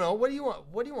 Fargo. I don't know. What do you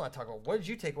want to talk about? What did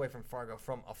you take away from Fargo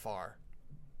from afar?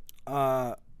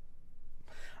 I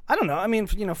don't know. I mean,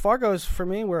 Fargo is for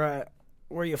me where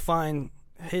you find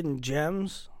hidden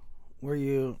gems,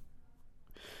 where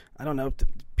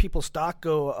people's stock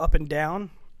go up and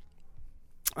down.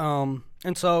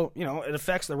 And so it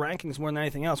affects the rankings more than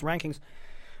anything else. Rankings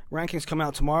come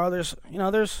out tomorrow. There's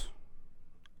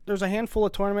a handful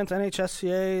of tournaments: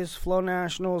 NHSCA's, Flow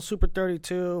Nationals, Super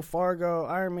 32, Fargo,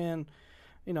 Ironman.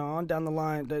 On down the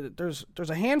line. There's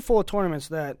a handful of tournaments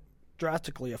that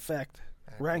drastically affect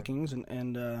rankings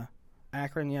and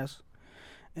Akron, yes,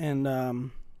 and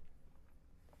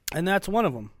that's one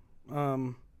of them.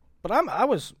 But I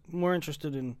was more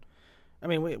interested in. I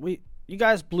mean, you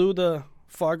guys blew the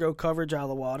Fargo coverage out of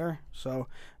the water, so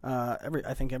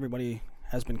I think everybody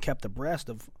has been kept abreast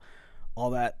of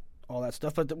all that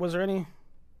stuff. But was there any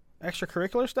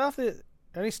extracurricular stuff?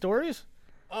 Any stories?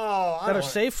 That are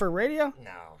safe for radio?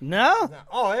 No.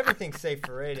 Oh, everything's safe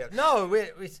for radio. No,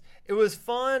 it was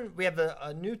fun. We have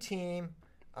a new team.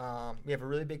 We have a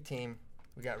really big team.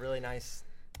 We got really nice.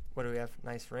 What do we have?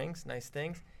 Nice rings, nice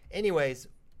things. Anyways,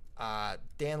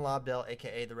 Dan Lobdell,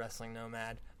 aka the Wrestling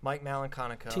Nomad, Mike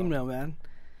Malanconico, Team Nomad.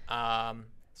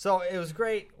 So it was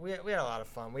great. We had a lot of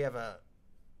fun. We had a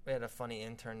funny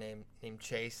intern named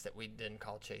Chase that we didn't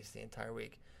call Chase the entire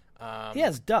week. He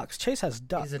has ducks. Chase has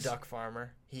ducks. He's a duck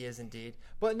farmer. He is indeed.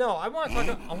 But no, I want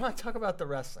to talk about the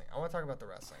wrestling.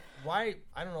 Why?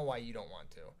 I don't know why you don't want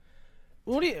to.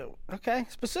 What do you? Okay,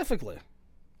 specifically.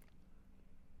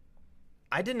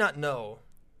 I did not know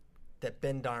that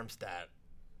Ben Darmstadt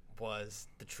was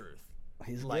the truth.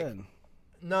 He's good.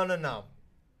 No.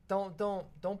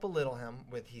 Don't belittle him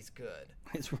with he's good.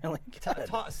 He's really good.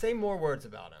 Say more words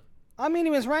about him. I mean,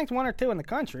 he was ranked 1 or 2 in the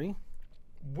country.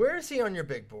 Where is he on your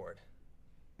big board?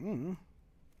 Mm-hmm.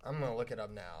 I'm gonna look it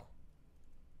up now.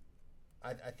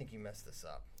 I think you messed this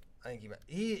up.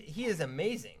 He is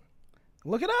amazing.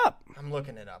 Look it up. I'm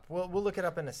looking it up. We'll look it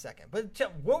up in a second. But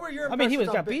what were your impressions? I mean,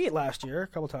 he got beat last year a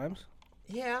couple times.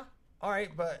 Yeah. All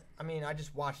right, but I mean, I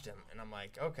just watched him, and I'm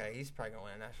like, okay, he's probably gonna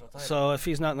win a national title. So if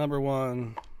he's not number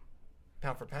 1,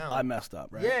 pound for pound. I messed up,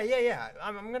 right? Yeah.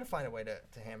 I'm gonna find a way to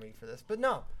hammer you for this, but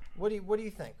no. What do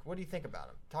you think? What do you think about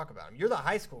him? Talk about him. You're the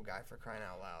high school guy, for crying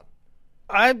out loud.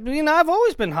 I mean, I've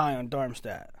always been high on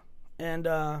Darmstadt, and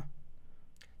but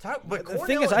the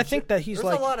thing is, I think that he's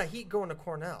there's a lot of heat going to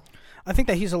Cornell. I think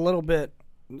that he's a little bit.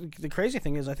 The crazy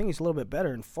thing is, I think he's a little bit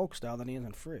better in folk style than he is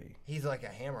in free. He's like a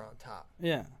hammer on top.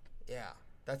 Yeah. Yeah,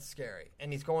 that's scary.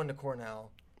 And he's going to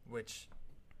Cornell, which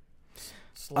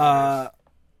slaughters.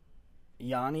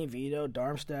 Yanni, Vito,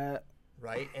 Darmstadt.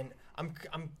 Right, and I'm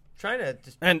trying to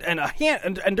just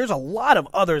and there's a lot of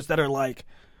others that are like,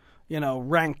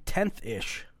 ranked 10th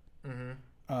ish.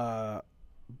 Mm-hmm.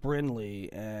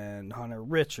 Brindley and Hunter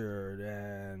Richard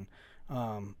and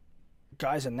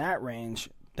guys in that range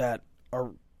that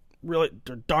are really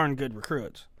darn good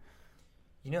recruits.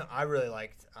 I really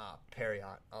liked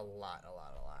Perriott a lot.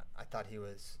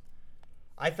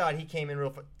 I thought he came in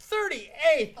real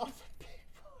 38th.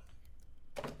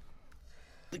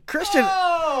 Christian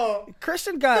got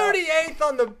 38th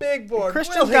on the big board.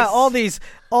 Christian's got all these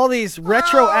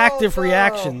retroactive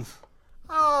reactions.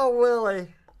 Oh, Willie.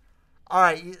 All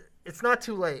right, it's not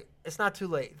too late.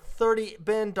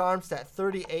 Ben Darmstadt,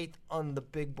 38th on the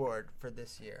big board for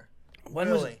this year. When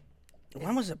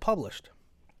was it published?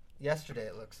 Yesterday,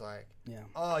 it looks like. Yeah.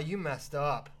 Oh, you messed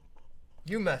up.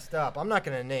 I'm not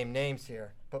going to name names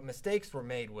here, but mistakes were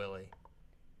made, Willie.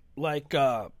 Like,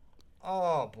 oh,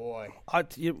 boy.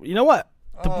 You know what?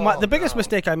 The biggest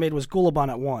mistake I made was Gulabon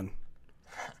at 1.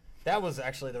 That was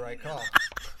actually the right call.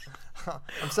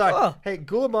 I'm sorry. Oh. Hey,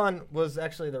 Gulabon was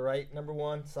actually the right number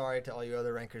 1. Sorry to all you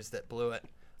other rankers that blew it.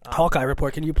 Hawkeye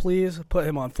Report, can you please put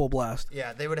him on full blast?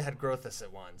 Yeah, they would have had Grothus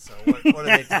at 1, so what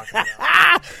are they talking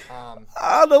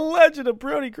about? The legend of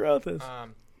Brody Grothus.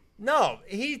 No,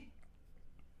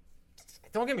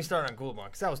 don't get me started on Gulabon,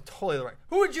 because that was totally the right.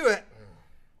 Who would you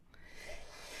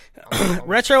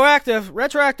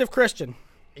Retroactive Christian.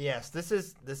 Yes,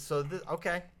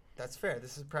 okay, that's fair.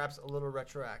 This is perhaps a little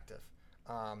retroactive.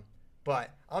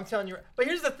 But I'm telling you, but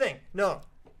here's the thing. No,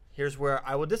 here's where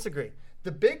I will disagree.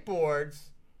 The big boards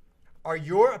are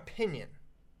your opinion,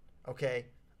 okay?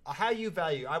 How you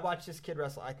value. I watched this kid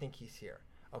wrestle. I think he's here,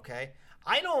 okay?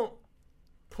 I don't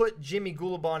put Jimmy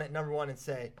Gulabon at number 1 and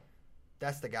say,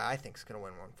 that's the guy I think is going to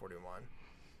win 141. Okay.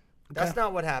 That's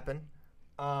not what happened.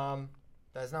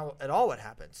 That's not at all what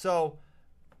happened. So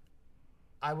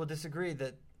I will disagree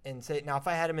and say, now if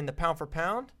I had him in the pound for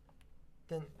pound,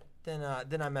 then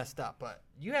I messed up. But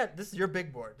this is your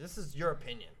big board. This is your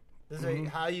opinion. This is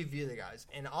how you view the guys.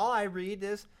 And all I read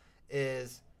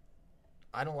is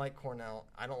I don't like Cornell,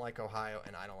 I don't like Ohio,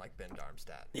 and I don't like Ben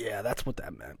Darmstadt. Yeah, that's what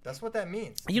that meant. That's what that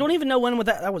means. You don't even know when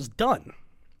that was done.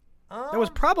 That was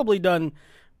probably done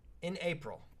in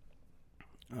April.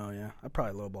 Oh, yeah. I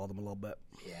probably lowballed him a little bit.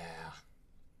 Yeah.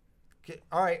 Okay.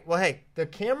 All right. Well, hey, the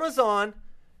camera's on.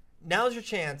 Now's your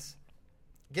chance.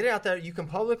 Get it out there. You can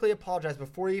publicly apologize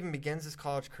before he even begins his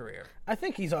college career. I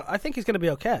think he's going to be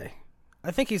okay.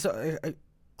 I think he's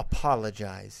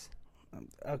apologize.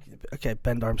 Okay,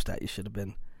 Ben Darmstadt, you should have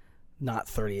been not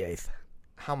 38th.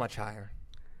 How much higher?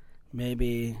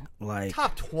 Maybe like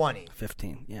top 20.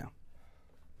 15, yeah.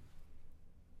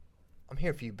 I'm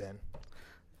here for you, Ben.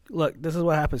 Look, this is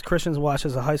what happens. Christians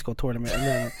watches a high school tournament, and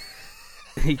then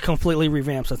he completely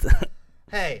revamps it.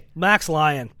 Hey. Max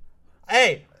Lyon.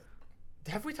 Hey.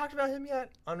 Have we talked about him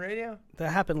yet on radio? That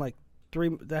happened like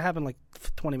 20 minutes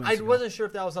ago. I wasn't sure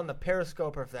if that was on the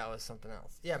Periscope or if that was something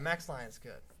else. Yeah, Max Lyon's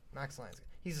good.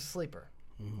 He's a sleeper.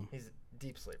 Mm-hmm. He's a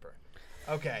deep sleeper.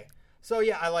 Okay. So,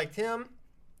 yeah, I liked him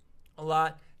a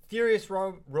lot. Theorius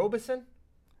Robeson?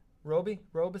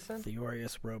 Robeson?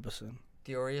 Theorius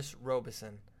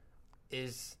Robeson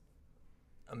is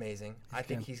amazing. I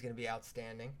think he's going to be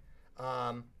outstanding.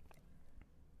 I'm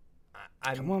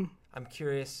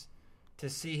curious to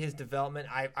see his development.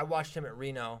 I watched him at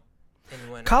Reno.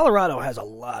 Colorado has a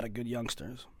lot of good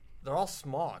youngsters. They're all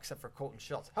small except for Colton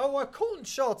Schultz. Colton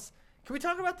Schultz. Can we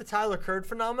talk about the Tyler Curd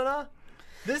phenomena?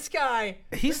 This guy.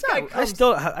 I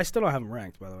still don't have him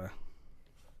ranked, by the way.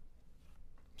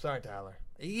 Sorry, Tyler.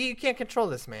 You can't control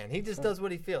this man. He just does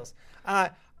what he feels. I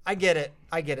get it.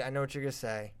 I know what you're gonna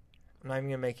say. I'm not even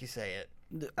gonna make you say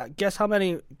it. Guess how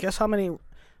many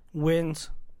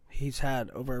wins he's had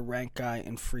over a ranked guy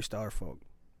in freestyle folk.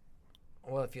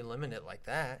 Well, if you limit it like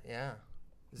that, yeah.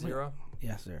 0?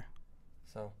 Yes, sir.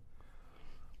 So,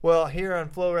 well, here on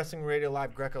Flow Wrestling Radio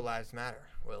Live, Greco Lives Matter,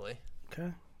 Willie.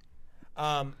 Okay.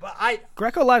 But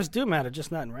Greco Lives do matter,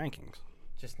 just not in rankings.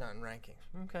 Just not in rankings.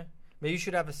 Okay. Maybe you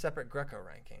should have a separate Greco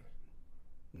ranking.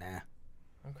 Nah.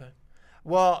 Okay.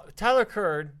 Well, Tyler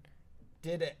Curd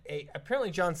did apparently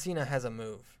John Cena has a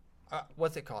move.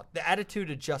 what's it called? The attitude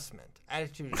adjustment.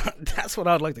 That's what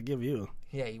I'd like to give you.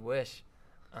 Yeah, you wish.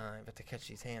 I'm about to catch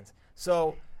these hands.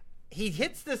 So he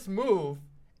hits this move,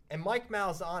 and Mike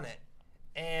Mal's on it,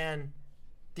 and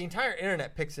the entire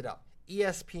internet picks it up.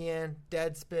 ESPN,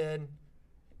 Deadspin,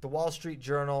 the Wall Street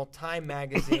Journal, Time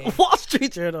Magazine. Wall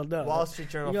Street Journal, no. Wall Street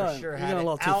Journal for sure had it. You're going a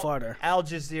little too far there. Al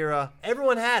Jazeera.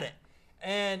 Everyone had it.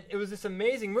 And it was this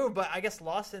amazing move, but I guess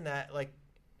lost in that, like,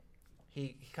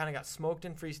 he kind of got smoked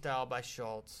in freestyle by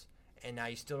Schultz, and now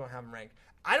you still don't have him ranked.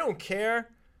 I don't care.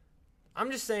 I'm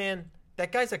just saying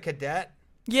that guy's a cadet.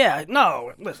 Yeah,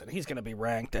 no, listen, he's going to be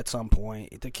ranked at some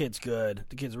point. The kid's good.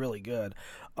 The kid's really good.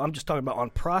 I'm just talking about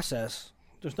on process,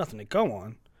 there's nothing to go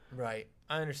on. Right.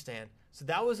 I understand. So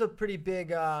that was a pretty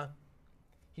big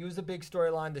he was a big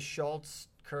storyline. The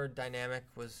Schultz-Kurd dynamic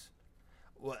was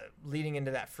leading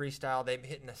into that freestyle. They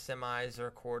hit in the semis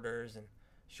or quarters, and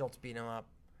Schultz beat him up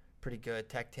pretty good,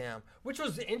 teched him. Which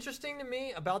was interesting to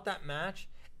me about that match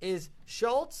is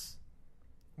Schultz,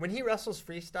 when he wrestles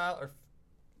freestyle,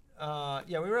 when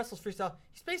he wrestles freestyle,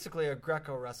 he's basically a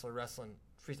Greco wrestler wrestling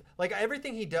freestyle. Like,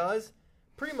 everything he does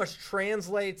pretty much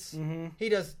translates. Mm-hmm. He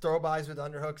does throw-bys with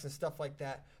underhooks and stuff like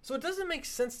that. So it doesn't make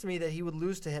sense to me that he would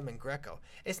lose to him in Greco.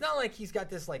 It's not like he's got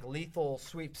this, like, lethal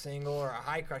sweep single or a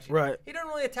high crotch. Right. He doesn't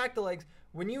really attack the legs.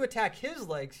 When you attack his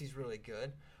legs, he's really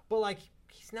good. But, like,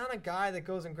 he's not a guy that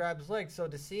goes and grabs legs. So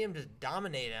to see him just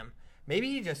dominate him, maybe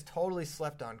he just totally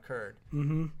slept on Kurd.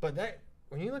 Mm-hmm. But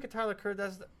when you look at Tyler Kurd,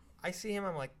 I see him,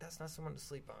 I'm like, that's not someone to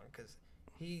sleep on because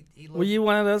he were you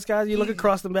one of those guys? You look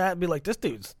across the mat and be like, this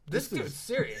dude's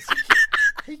serious.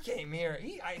 He came here.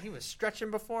 He was stretching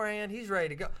beforehand. He's ready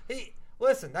to go.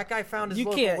 Listen, that guy found his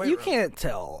local weight room. You can't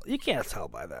tell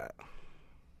by that.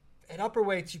 At upper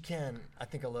weights, you can, I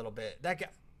think, a little bit. That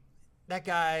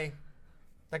guy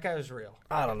was real.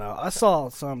 I don't know. I saw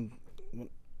some.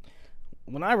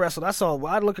 When I wrestled,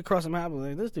 I'd look across the mat and be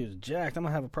like, this dude's jacked. I'm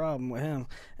going to have a problem with him.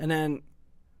 And then,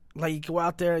 like, you go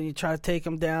out there and you try to take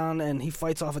him down, and he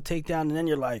fights off a takedown, and then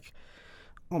you're like,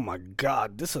 oh, my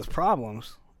God, this is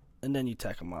problems. And then you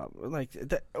tech him up.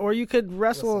 Or you could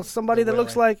wrestle somebody that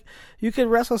looks like a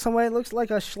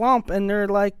schlump, and they're,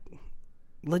 like,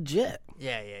 legit.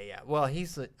 Yeah. Well, I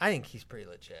think he's pretty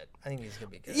legit. I think he's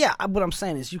going to be good. Yeah, what I'm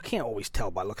saying is you can't always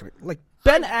tell by looking at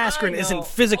Ben Askren isn't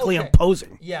physically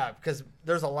imposing. Yeah, because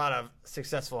there's a lot of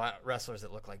successful wrestlers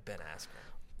that look like Ben Askren.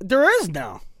 There is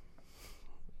now.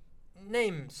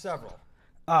 Name several.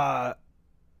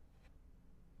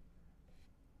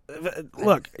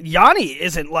 Look, Yanni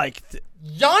isn't like...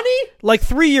 Yanni? Like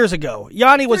 3 years ago.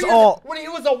 Yanni was when he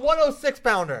was a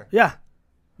 106-pounder. Yeah.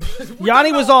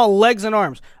 Yanni was all legs and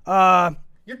arms.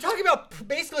 You're talking about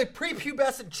basically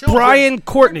prepubescent children. Brian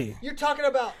Courtney. You're talking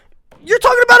about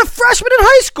a freshman in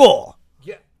high school.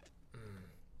 Yeah.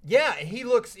 Yeah,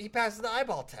 he passes the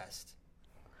eyeball test.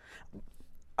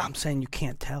 I'm saying you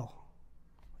can't tell.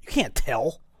 You can't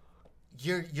tell.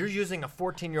 You're using a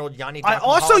 14-year-old Yanni. I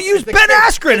also use Ben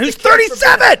Askren, who's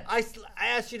 37. I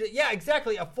asked you to. Yeah,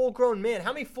 exactly. A full-grown man.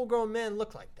 How many full-grown men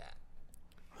look like that?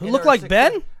 Who look like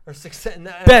Ben? Or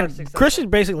Ben. Christian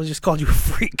basically just called you a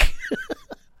freak.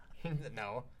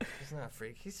 No, he's not a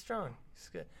freak. He's strong. He's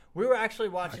good. We were actually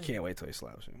watching. I can't wait till he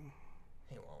slaps you.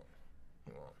 He won't.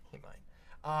 He might.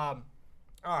 All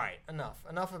right. Enough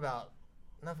about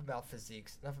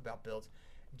physiques. Enough about builds.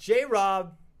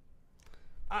 J-Rob.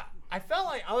 I felt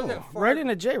like I was at Fargo. Right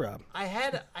into J-Rob. I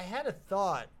had a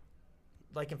thought,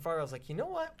 like in Fargo. I was like, you know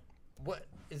what? What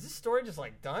is this story just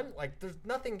like done? Like there's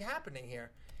nothing happening here.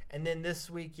 And then this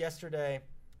week, yesterday,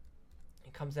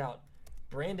 it comes out.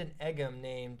 Brandon Eggum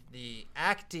named the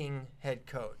acting head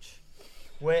coach.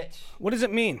 What does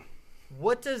it mean?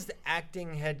 What does the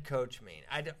acting head coach mean?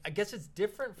 I guess it's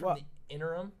different from an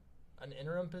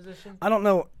interim position. I don't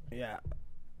know. Yeah,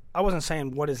 I wasn't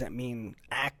saying what does it mean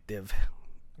active.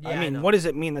 Yeah, I mean, what does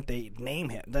it mean that they name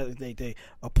him, that they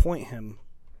appoint him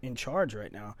in charge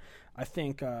right now? I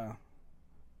think,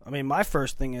 my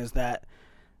first thing is that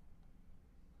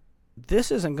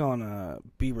this isn't going to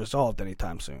be resolved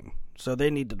anytime soon. So they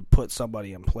need to put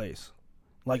somebody in place.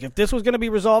 Like, if this was going to be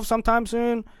resolved sometime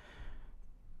soon,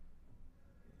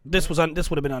 this would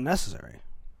have been unnecessary.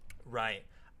 Right.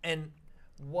 And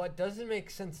what doesn't make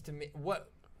sense to me,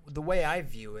 the way I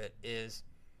view it is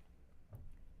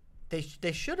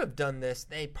they should have done this.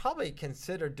 They probably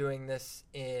considered doing this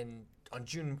on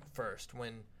June 1st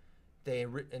when they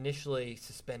initially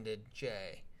suspended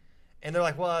Jay. And they're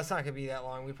like, well, it's not going to be that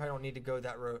long. We probably don't need to go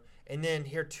that road. And then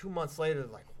here 2 months later,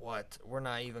 they're like, what? We're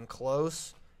not even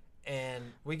close. And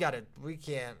we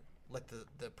can't let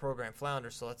the program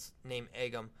flounder, so let's name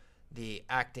Eggum the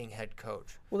acting head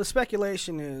coach. Well, the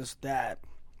speculation is that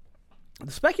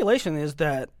The speculation is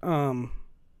that, or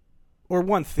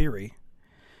one theory,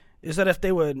 is that if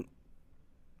they would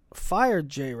fire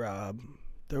J-Rob,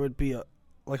 there would be a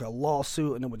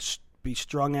lawsuit, and it would be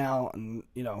strung out, and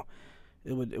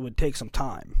it would take some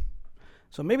time.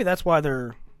 So maybe that's why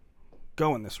they're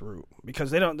going this route,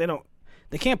 because they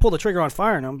can't pull the trigger on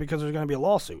firing him because there's going to be a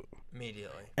lawsuit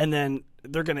immediately, and then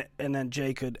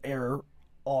Jay could air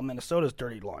all Minnesota's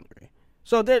dirty laundry.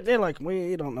 So they're like,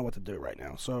 we don't know what to do right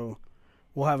now, so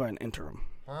we'll have an interim.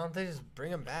 Why don't they just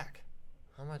bring him back?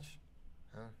 How much?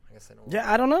 Oh, I guess I don't.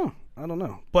 Yeah, I don't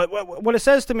know. But what it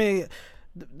says to me,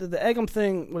 the Eggum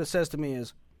thing, what it says to me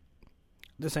is,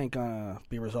 this ain't gonna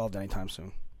be resolved anytime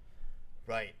soon.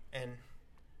 Right, and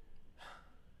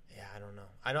yeah, I don't know.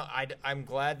 I'm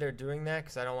glad they're doing that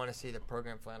because I don't want to see the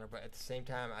program flounder. But at the same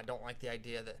time, I don't like the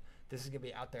idea that this is gonna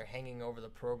be out there hanging over the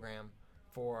program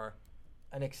for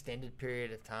an extended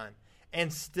period of time,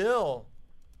 and still,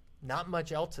 not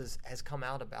much else has come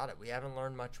out about it. We haven't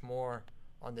learned much more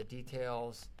on the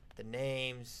details, the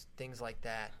names, things like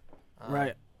that.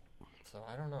 Right. So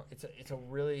I don't know.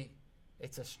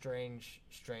 It's a strange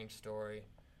story,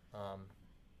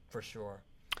 for sure.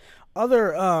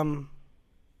 Other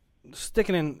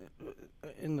sticking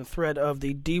in the thread of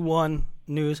the D1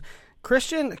 news,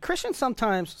 Christian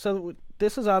sometimes. So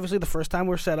this is obviously the first time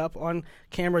we're set up on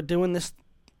camera doing this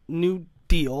new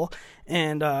deal,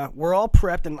 and we're all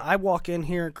prepped. And I walk in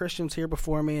here, and Christian's here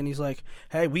before me, and he's like,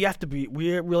 "Hey, we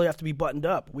really have to be buttoned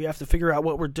up. We have to figure out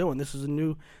what we're doing. This is a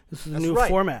new right.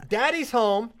 format. Daddy's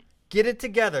home. Get it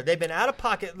together. They've been out of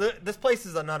pocket. This place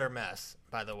is an utter mess,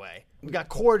 by the way. We got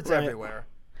cords everywhere.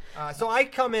 So I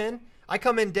come in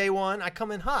day one. I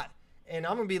come in hot, and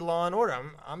I'm gonna be law and order.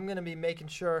 I'm gonna be making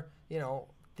sure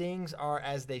things are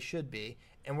as they should be,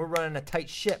 and we're running a tight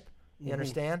ship. You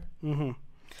understand? Mm-hmm.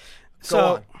 Go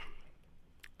on.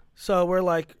 So we're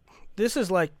like, this is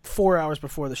like 4 hours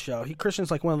before the show. Christian's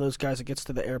like one of those guys that gets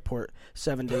to the airport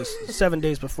 7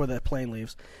 days before the plane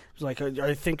leaves. He's like,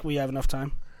 I think we have enough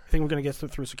time. I think we're gonna get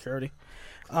through security.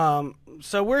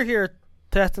 So we're here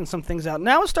testing some things out.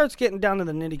 Now it starts getting down to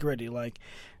the nitty gritty. Like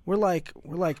we're like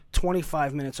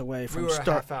 25 minutes away from a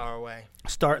half hour away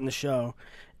starting the show,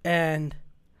 and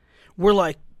we're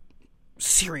like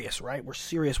serious, right? We're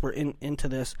serious. We're into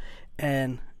this,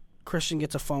 and Christian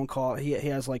gets a phone call. He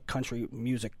has like country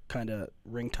music kind of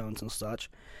ringtones and such,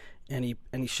 and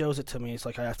he shows it to me. He's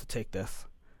like, I have to take this.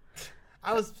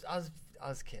 I was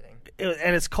kidding.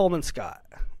 And it's Coleman Scott,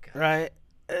 right?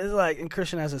 It's like, and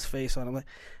Christian has his face on. I'm like,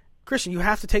 Christian, you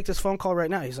have to take this phone call right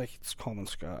now. He's like, it's Coleman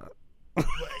Scott.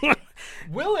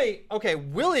 Willie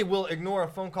will ignore a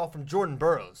phone call from Jordan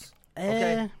Burroughs.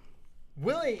 Okay,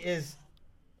 Willie is.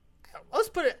 Let's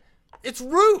put it. It's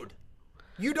rude.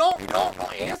 You don't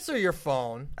answer your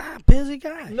phone. Busy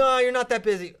guy. No, you're not that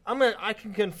busy. I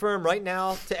can confirm right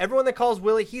now to everyone that calls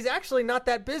Willie, he's actually not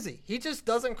that busy. He just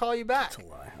doesn't call you back. That's a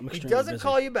lie. He doesn't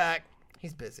call you back.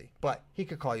 He's busy, but he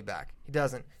could call you back. He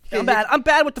doesn't. I'm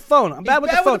bad with the phone. I'm bad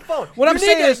with the phone. What I'm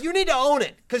saying is, you need to own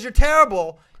it because you're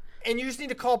terrible, and you just need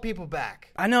to call people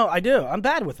back. I know, I do. I'm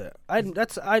bad with it. I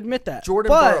admit that.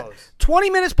 Jordan Burroughs. 20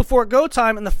 minutes before go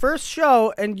time in the first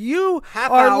show, and you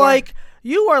are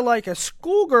like a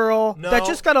schoolgirl that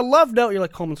just got a love note. You're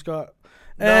like, Coleman Scott.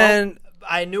 And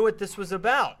I knew what this was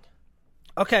about.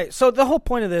 Okay, so the whole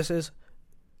point of this is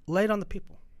lay it on the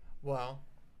people. Well,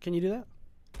 can you do that?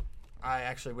 I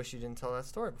actually wish you didn't tell that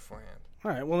story beforehand.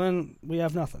 All right, well then we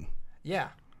have nothing. Yeah,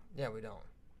 we don't.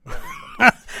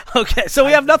 Okay, so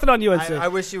we have nothing on UNC. I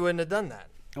wish you wouldn't have done that.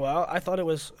 Well, I thought it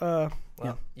was.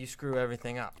 You screw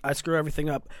everything up. I screw everything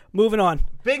up. Moving on.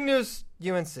 Big news,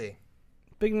 UNC.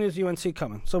 Big news, UNC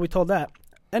coming. So we told that.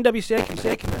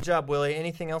 NWCA. Good job, Willie.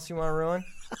 Anything else you want to ruin?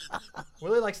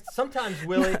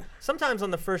 Sometimes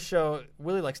on the first show,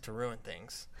 Willie likes to ruin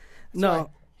things.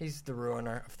 He's the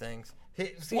ruiner of things.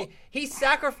 He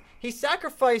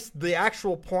sacrificed the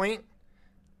actual point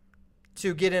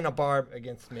to get in a barb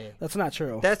against me. That's not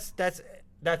true. That's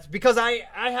because I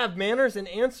have manners and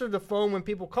answer the phone when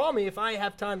people call me if I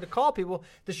have time to call people.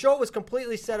 The show was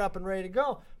completely set up and ready to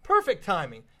go. Perfect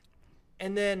timing.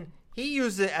 And then he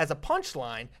used it as a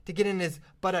punchline to get in his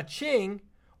bada-ching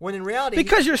when in reality...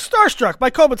 Because you're starstruck by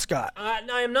Coleman Scott. I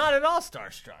am not at all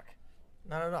starstruck.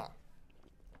 Not at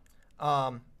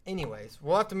all. Anyways,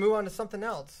 we'll have to move on to something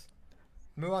else.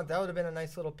 Move on. That would have been a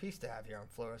nice little piece to have here on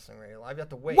Flow Wrestling Radio Live. You have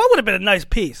to wait. What would have been a nice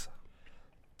piece?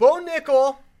 Bo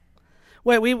Nickel.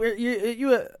 Wait,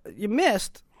 you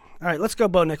missed. All right, let's go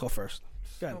Bo Nickel first.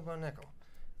 Go Bo Nickel.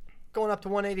 Going up to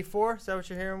 184. Is that what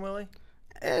you're hearing, Willie?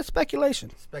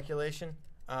 Speculation. Speculation.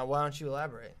 Why don't you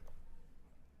elaborate?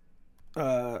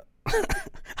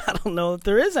 I don't know if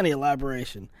there is any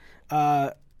elaboration.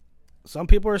 Some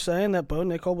people are saying that Bo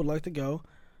Nickal would like to go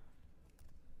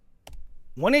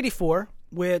 184,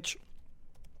 which,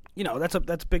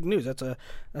 that's big news. That's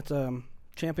a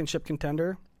championship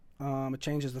contender. It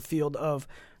changes the field of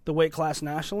the weight class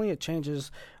nationally. It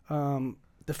changes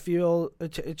the field.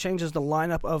 It changes the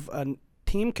lineup of a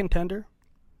team contender.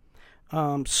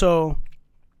 So,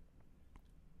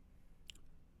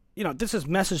 this is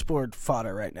message board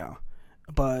fodder right now,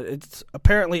 but it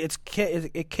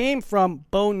came from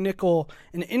Bo Nickal,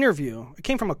 an interview. It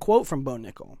came from a quote from Bo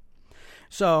Nickal.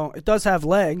 So it does have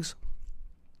legs.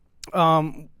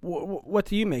 What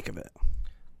do you make of it?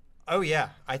 Oh yeah,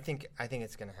 I think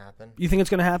it's going to happen. You think it's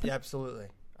going to happen? Yeah, absolutely.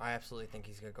 I absolutely think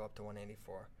he's going to go up to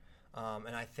 184.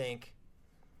 And I think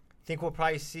we'll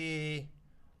probably see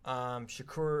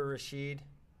Shakur Rashid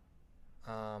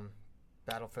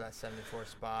battle for that 74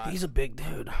 spot. He's a big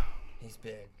dude. He's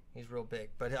big. He's real big.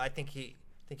 But I think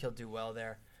he'll do well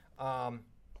there. And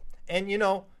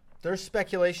there's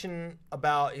speculation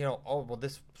about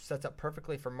this sets up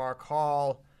perfectly for Mark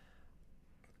Hall.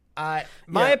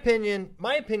 My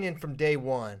opinion from day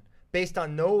one, based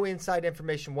on no inside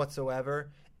information whatsoever,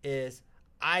 is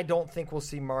I don't think we'll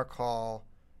see Mark Hall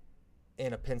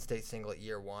in a Penn State singlet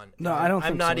year one. No, I don't think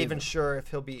so. I'm not even either. sure if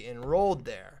he'll be enrolled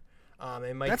there.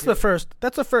 That's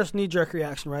the first knee jerk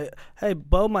reaction, right? Hey,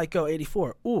 Bo might go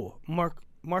 84. Ooh, Mark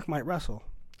might wrestle.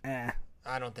 I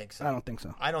don't think so. I don't think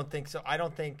so. I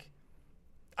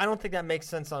don't think that makes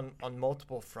sense on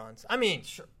multiple fronts. I mean,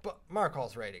 sure, but Mark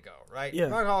Hall's ready to go, right? Yeah.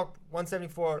 Mark Hall,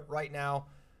 174 right now.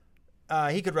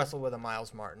 He could wrestle with a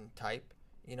Miles Martin type.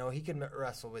 He could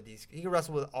wrestle with these. He could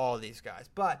wrestle with all of these guys.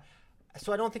 But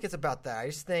so I don't think it's about that. I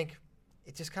just think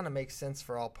it just kind of makes sense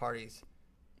for all parties.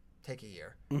 Take a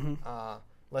year. Mm-hmm.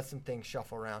 Let some things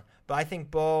shuffle around. But I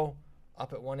think Bo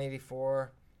up at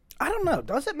 184. I don't know.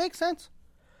 Does it make sense?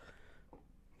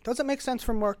 Does it make sense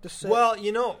for Mark to say? Well,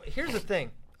 here's the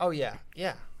thing. Oh yeah,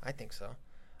 I think so.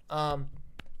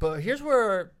 But here's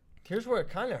where it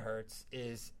kind of hurts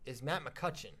is Matt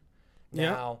McCutcheon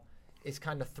now is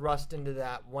kind of thrust into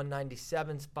that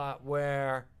 197 spot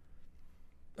where,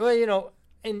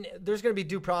 and there's going to be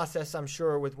due process, I'm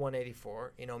sure, with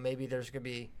 184. Maybe there's going to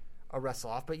be a wrestle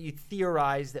off, but you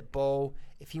theorize that Bo,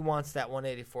 if he wants that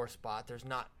 184 spot, there's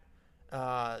not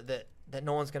that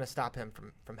no one's going to stop him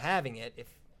from having it if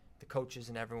the coaches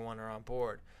and everyone are on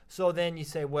board. So then you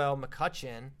say, well,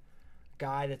 McCutcheon,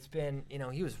 guy that's been,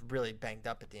 he was really banged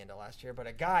up at the end of last year, but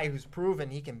a guy who's proven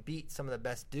he can beat some of the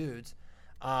best dudes,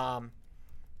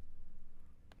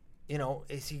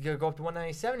 is he going to go up to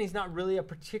 197? He's not really a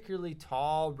particularly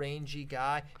tall, rangy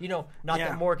guy.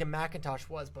 That Morgan McIntosh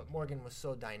was, but Morgan was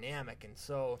so dynamic and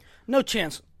so... No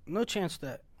chance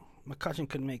that McCutcheon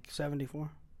could make 74?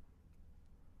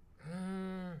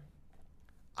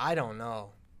 I don't know.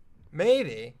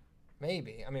 Maybe.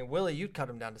 I mean, Willie, you'd cut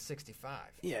him down to 65.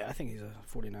 Yeah, I think he's a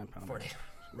 49-pounder. 40.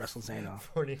 Wrestle Zanoff.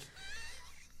 40.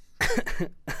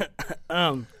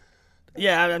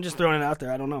 Yeah, I'm just throwing it out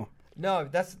there. I don't know. No,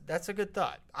 that's a good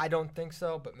thought. I don't think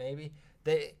so, but maybe.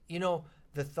 The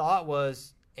thought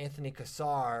was Anthony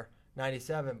Cassar,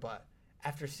 97, but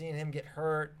after seeing him get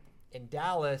hurt in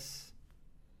Dallas,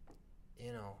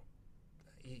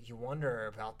 you wonder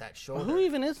about that shoulder. Well, who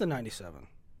even is the 97?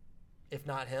 If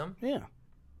not him? Yeah.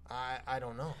 I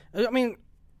don't know. I mean,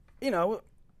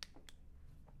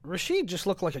 Rashid just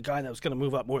looked like a guy that was going to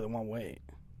move up more than one weight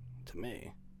to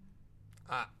me.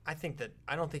 I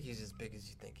don't think he's as big as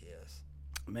you think he is.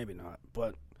 Maybe not,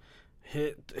 but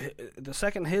his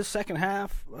second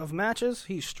half of matches,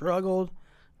 he struggled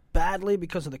badly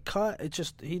because of the cut. He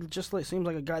just seems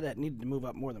like a guy that needed to move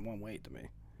up more than one weight to me.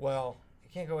 Well, you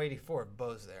can't go 84 if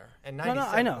Bo's there, and 97.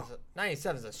 No, I know.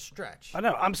 97 is a stretch. I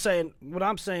know. What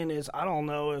I'm saying is I don't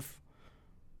know if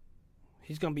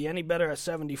he's going to be any better at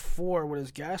 74 with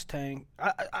his gas tank.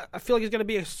 I feel like he's going to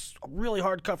be a really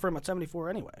hard cut for him at 74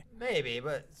 anyway. Maybe,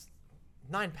 but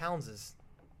 9 pounds is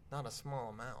not a small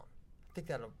amount. I think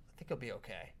he'll be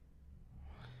okay.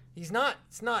 It's not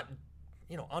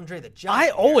Andre the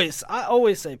Giant. I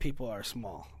always say people are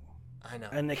small. I know.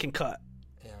 And they can cut.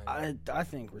 Yeah, I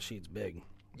think Rashid's big.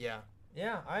 Yeah,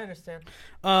 I understand.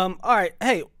 All right,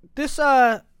 hey, this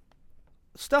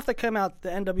stuff that came out at the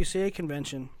NWCA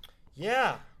convention.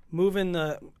 Yeah,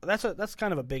 that's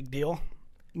kind of a big deal.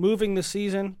 Moving the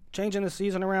season, changing the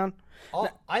season around.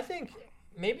 I think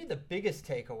maybe the biggest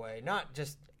takeaway, not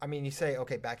just, you say,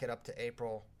 okay, back it up to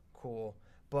April, cool,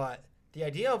 but the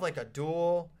idea of like a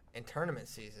dual and tournament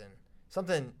season,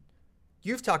 something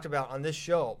you've talked about on this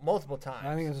show multiple times.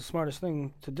 I think it's the smartest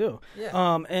thing to do.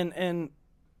 Yeah. And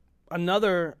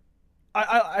another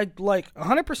I like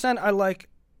 100%. I like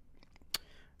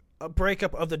a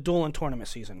breakup of the dual and tournament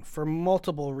season for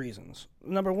multiple reasons.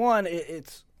 Number one,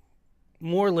 it's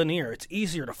more linear. It's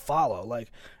easier to follow.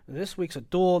 Like, this week's a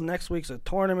duel, next week's a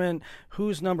tournament.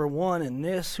 Who's number one in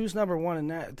this? Who's number one in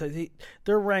that?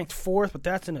 They're ranked 4th, but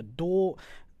that's in a duel.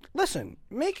 Listen,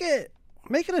 make it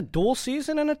a dual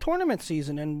season and a tournament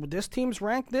season, and this team's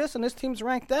ranked this and this team's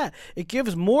ranked that. It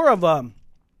gives more of a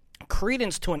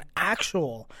credence to an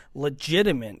actual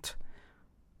legitimate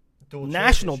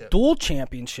national duel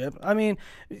championship. I mean,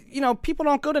 people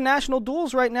don't go to national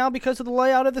duels right now because of the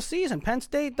layout of the season. Penn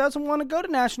State doesn't want to go to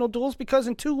national duels because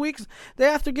in 2 weeks they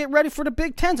have to get ready for the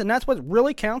Big Tens, and that's what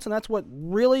really counts, and that's what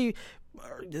you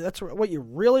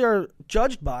really are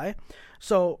judged by.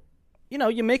 So,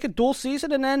 you make a dual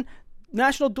season, and then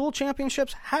national duel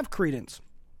championships have credence.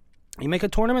 You make a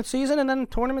tournament season, and then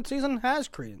tournament season has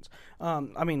credence.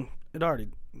 It already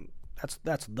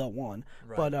that's the one,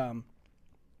 right. But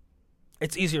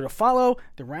it's easier to follow.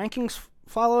 The rankings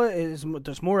follow it.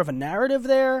 There's more of a narrative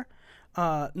there.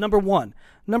 Number one.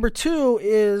 Number two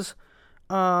is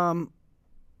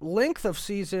length of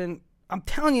season. I'm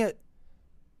telling you,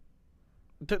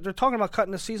 they're talking about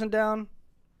cutting the season down,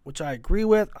 which I agree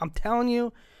with. I'm telling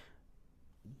you,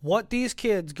 what these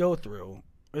kids go through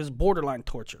is borderline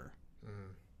torture.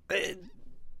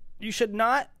 You should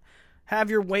not have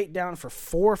your weight down for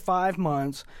 4 or 5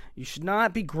 months. You should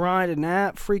not be grinding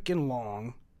that freaking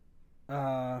long.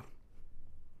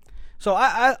 So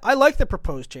I like the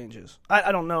proposed changes.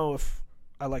 I don't know if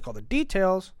I like all the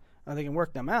details. They can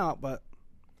work them out, but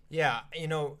yeah,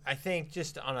 I think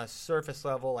just on a surface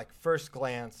level, like first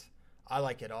glance, I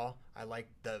like it all. I like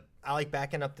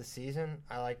backing up the season.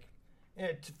 I like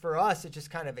for us, it just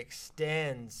kind of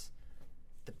extends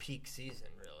the peak season,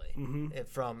 really,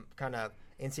 from kind of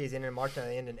in season in March and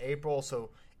the end in April. So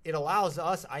it allows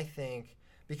us, I think,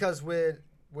 because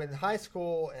when high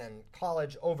school and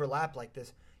college overlap like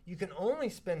this, you can only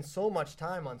spend so much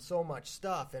time on so much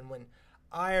stuff. And when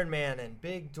Ironman and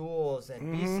big duels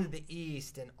and Beasts of the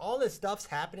East and all this stuff's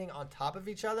happening on top of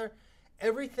each other,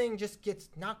 everything just gets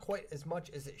not quite as much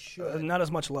as it should. Not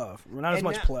as much love. Not as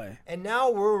much play. And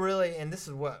now we're really, and this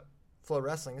is what Flow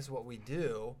Wrestling, this is what we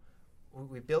do.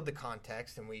 We build the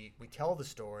context, and we tell the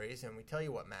stories, and we tell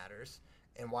you what matters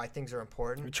and why things are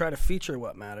important. We try to feature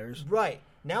what matters. Right.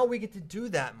 Now we get to do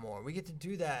that more. We get to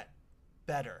do that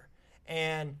better.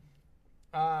 And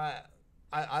I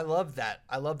love that.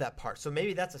 I love that part. So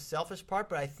maybe that's a selfish part,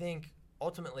 but I think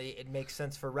ultimately it makes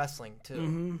sense for wrestling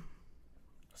too.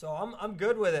 So I'm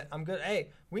good with it. I'm good.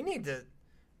 Hey, we need to.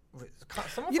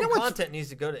 Someone from content needs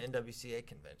to go to NWCA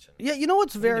convention. Yeah,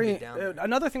 what's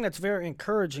another thing that's very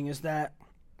encouraging is that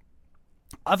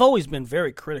I've always been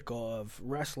very critical of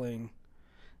wrestling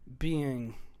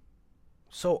being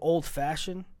so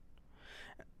old-fashioned.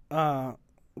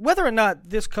 Whether or not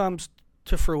this comes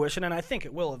to fruition, and I think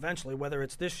it will eventually, whether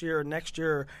it's this year, next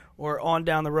year, or on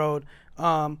down the road,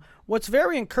 what's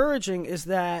very encouraging is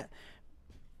that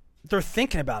they're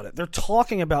thinking about it. They're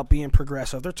talking about being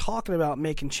progressive. They're talking about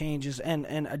making changes and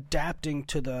adapting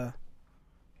to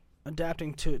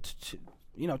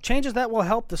changes that will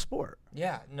help the sport.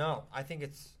 Yeah, no, I think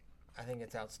it's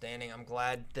outstanding. I'm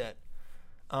glad that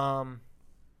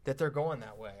they're going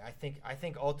that way. I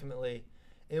think ultimately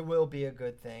it will be a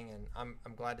good thing, and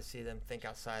I'm glad to see them think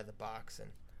outside the box. And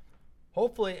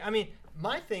hopefully,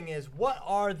 my thing is, what's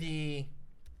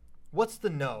the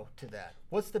no to that?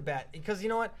 What's the bad? Because you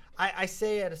know what? I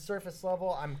say at a surface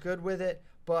level, I'm good with it,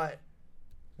 but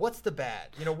what's the bad?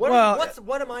 What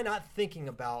am I not thinking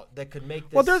about that could make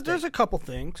this? Well, there's a couple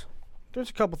things.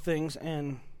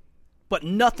 But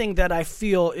nothing that I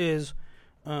feel is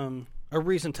a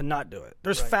reason to not do it.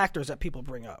 There's factors that people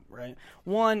bring up, right?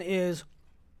 One is,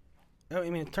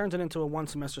 it turns it into a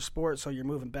one-semester sport, so you're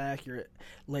moving back. You're at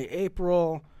late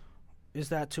April. Is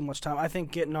that too much time? I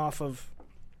think getting off of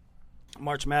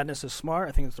March Madness is smart.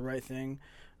 I think it's the right thing.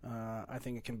 I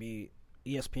think it can be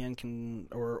ESPN can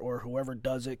or whoever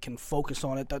does it can focus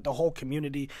on it. The whole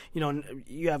community.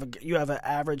 You have an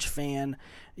average fan.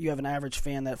 You have an average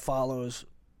fan that follows.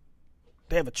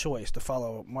 They have a choice to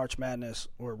follow March Madness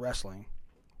or wrestling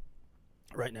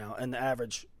right now, and the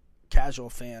average casual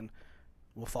fan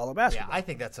will follow basketball. Yeah, I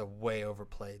think that's a way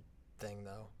overplayed thing,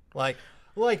 though. Like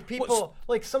people,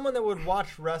 like someone that would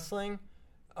watch wrestling.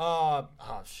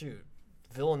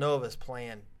 Villanova's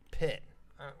playing Pitt.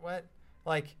 What?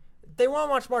 Like, they want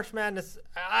to watch March Madness.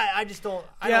 I just don't.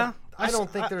 I don't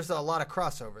think there's a lot of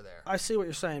crossover there. I see what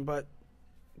you're saying, but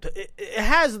it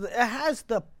has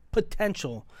the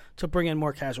potential to bring in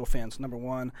more casual fans. Number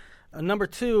one, number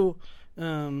two,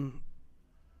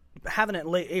 having it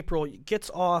late April gets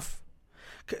off.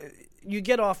 You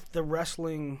get off the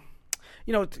wrestling.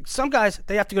 You know, some guys,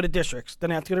 they have to go to districts, then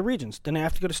they have to go to regions, then they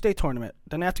have to go to state tournament,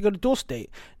 then they have to go to dual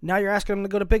state. Now you're asking them to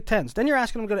go to Big Tens, then you're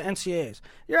asking them to go to NCAAs.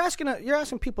 You're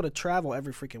asking people to travel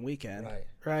every freaking weekend,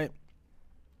 right?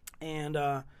 And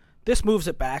this moves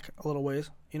it back a little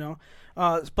ways, you know.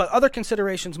 But other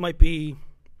considerations might be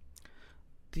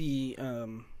the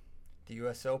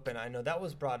U.S. Open. I know that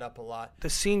was brought up a lot. The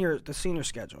senior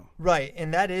schedule, right?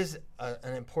 And that is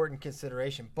an important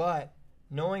consideration. But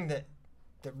knowing that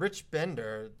Rich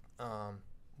Bender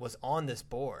was on this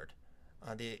board,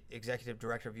 the executive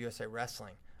director of USA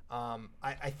Wrestling,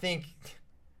 I think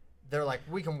they're like,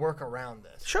 we can work around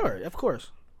this. Sure, of course.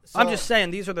 So, I'm just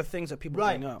saying these are the things that people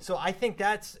bring up. So I think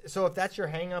if that's your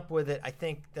hang up with it, I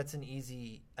think that's an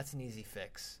easy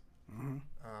fix. Mm-hmm.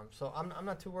 So I'm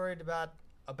not too worried about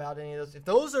any of those. If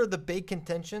those are the big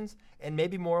contentions, and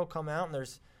maybe more will come out,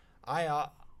 and I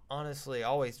honestly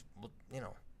always, you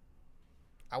know,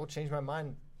 I will change my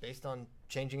mind based on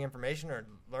changing information or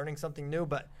learning something new.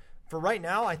 But for right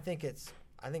now, I think it's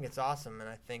awesome, and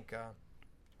I think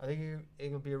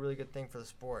it will be a really good thing for the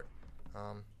sport.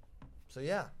 So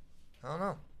yeah, I don't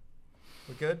know.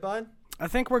 We good, bud? I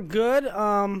think we're good.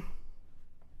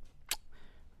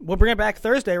 We'll bring it back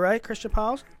Thursday, right, Christian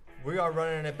Powles? We are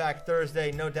running it back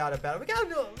Thursday, no doubt about it. We got to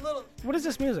do a little. What is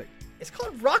this music? It's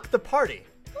called Rock the Party.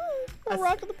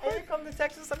 Rock the Party. Here come to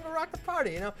Texas. I'm gonna rock the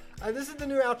party. You know, this is the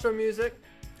new outro music.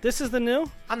 This is the new.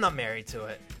 I'm not married to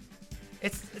it.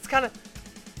 It's kind of.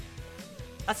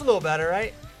 That's a little better,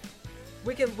 right?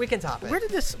 We can top it. Where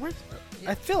did this?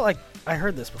 I feel like I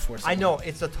heard this before. Somewhere. I know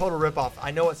it's a total ripoff.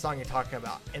 I know what song you're talking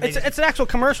about. And it's an actual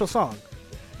commercial song.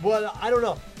 Well, I don't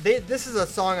know. This is a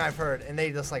song I've heard, and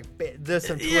they just like this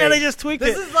and tweaked. Yeah, they just tweaked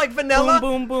it. This is like Vanilla.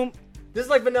 Boom, boom, boom. This is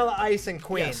like Vanilla Ice and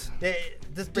Queen. Yes.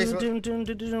 This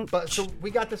basically. But so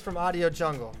we got this from Audio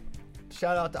Jungle.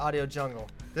 Shout out to Audio Jungle.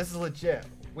 This is legit.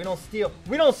 We don't steal.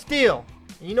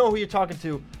 You know who you're talking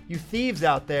to. You thieves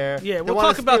out there. Yeah, we'll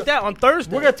talk about that on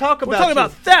Thursday. We're gonna talk about. We're talking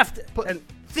about theft and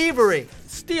thievery,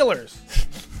 stealers,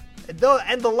 and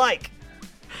the like.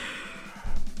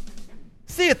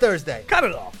 See you Thursday. Cut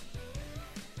it off.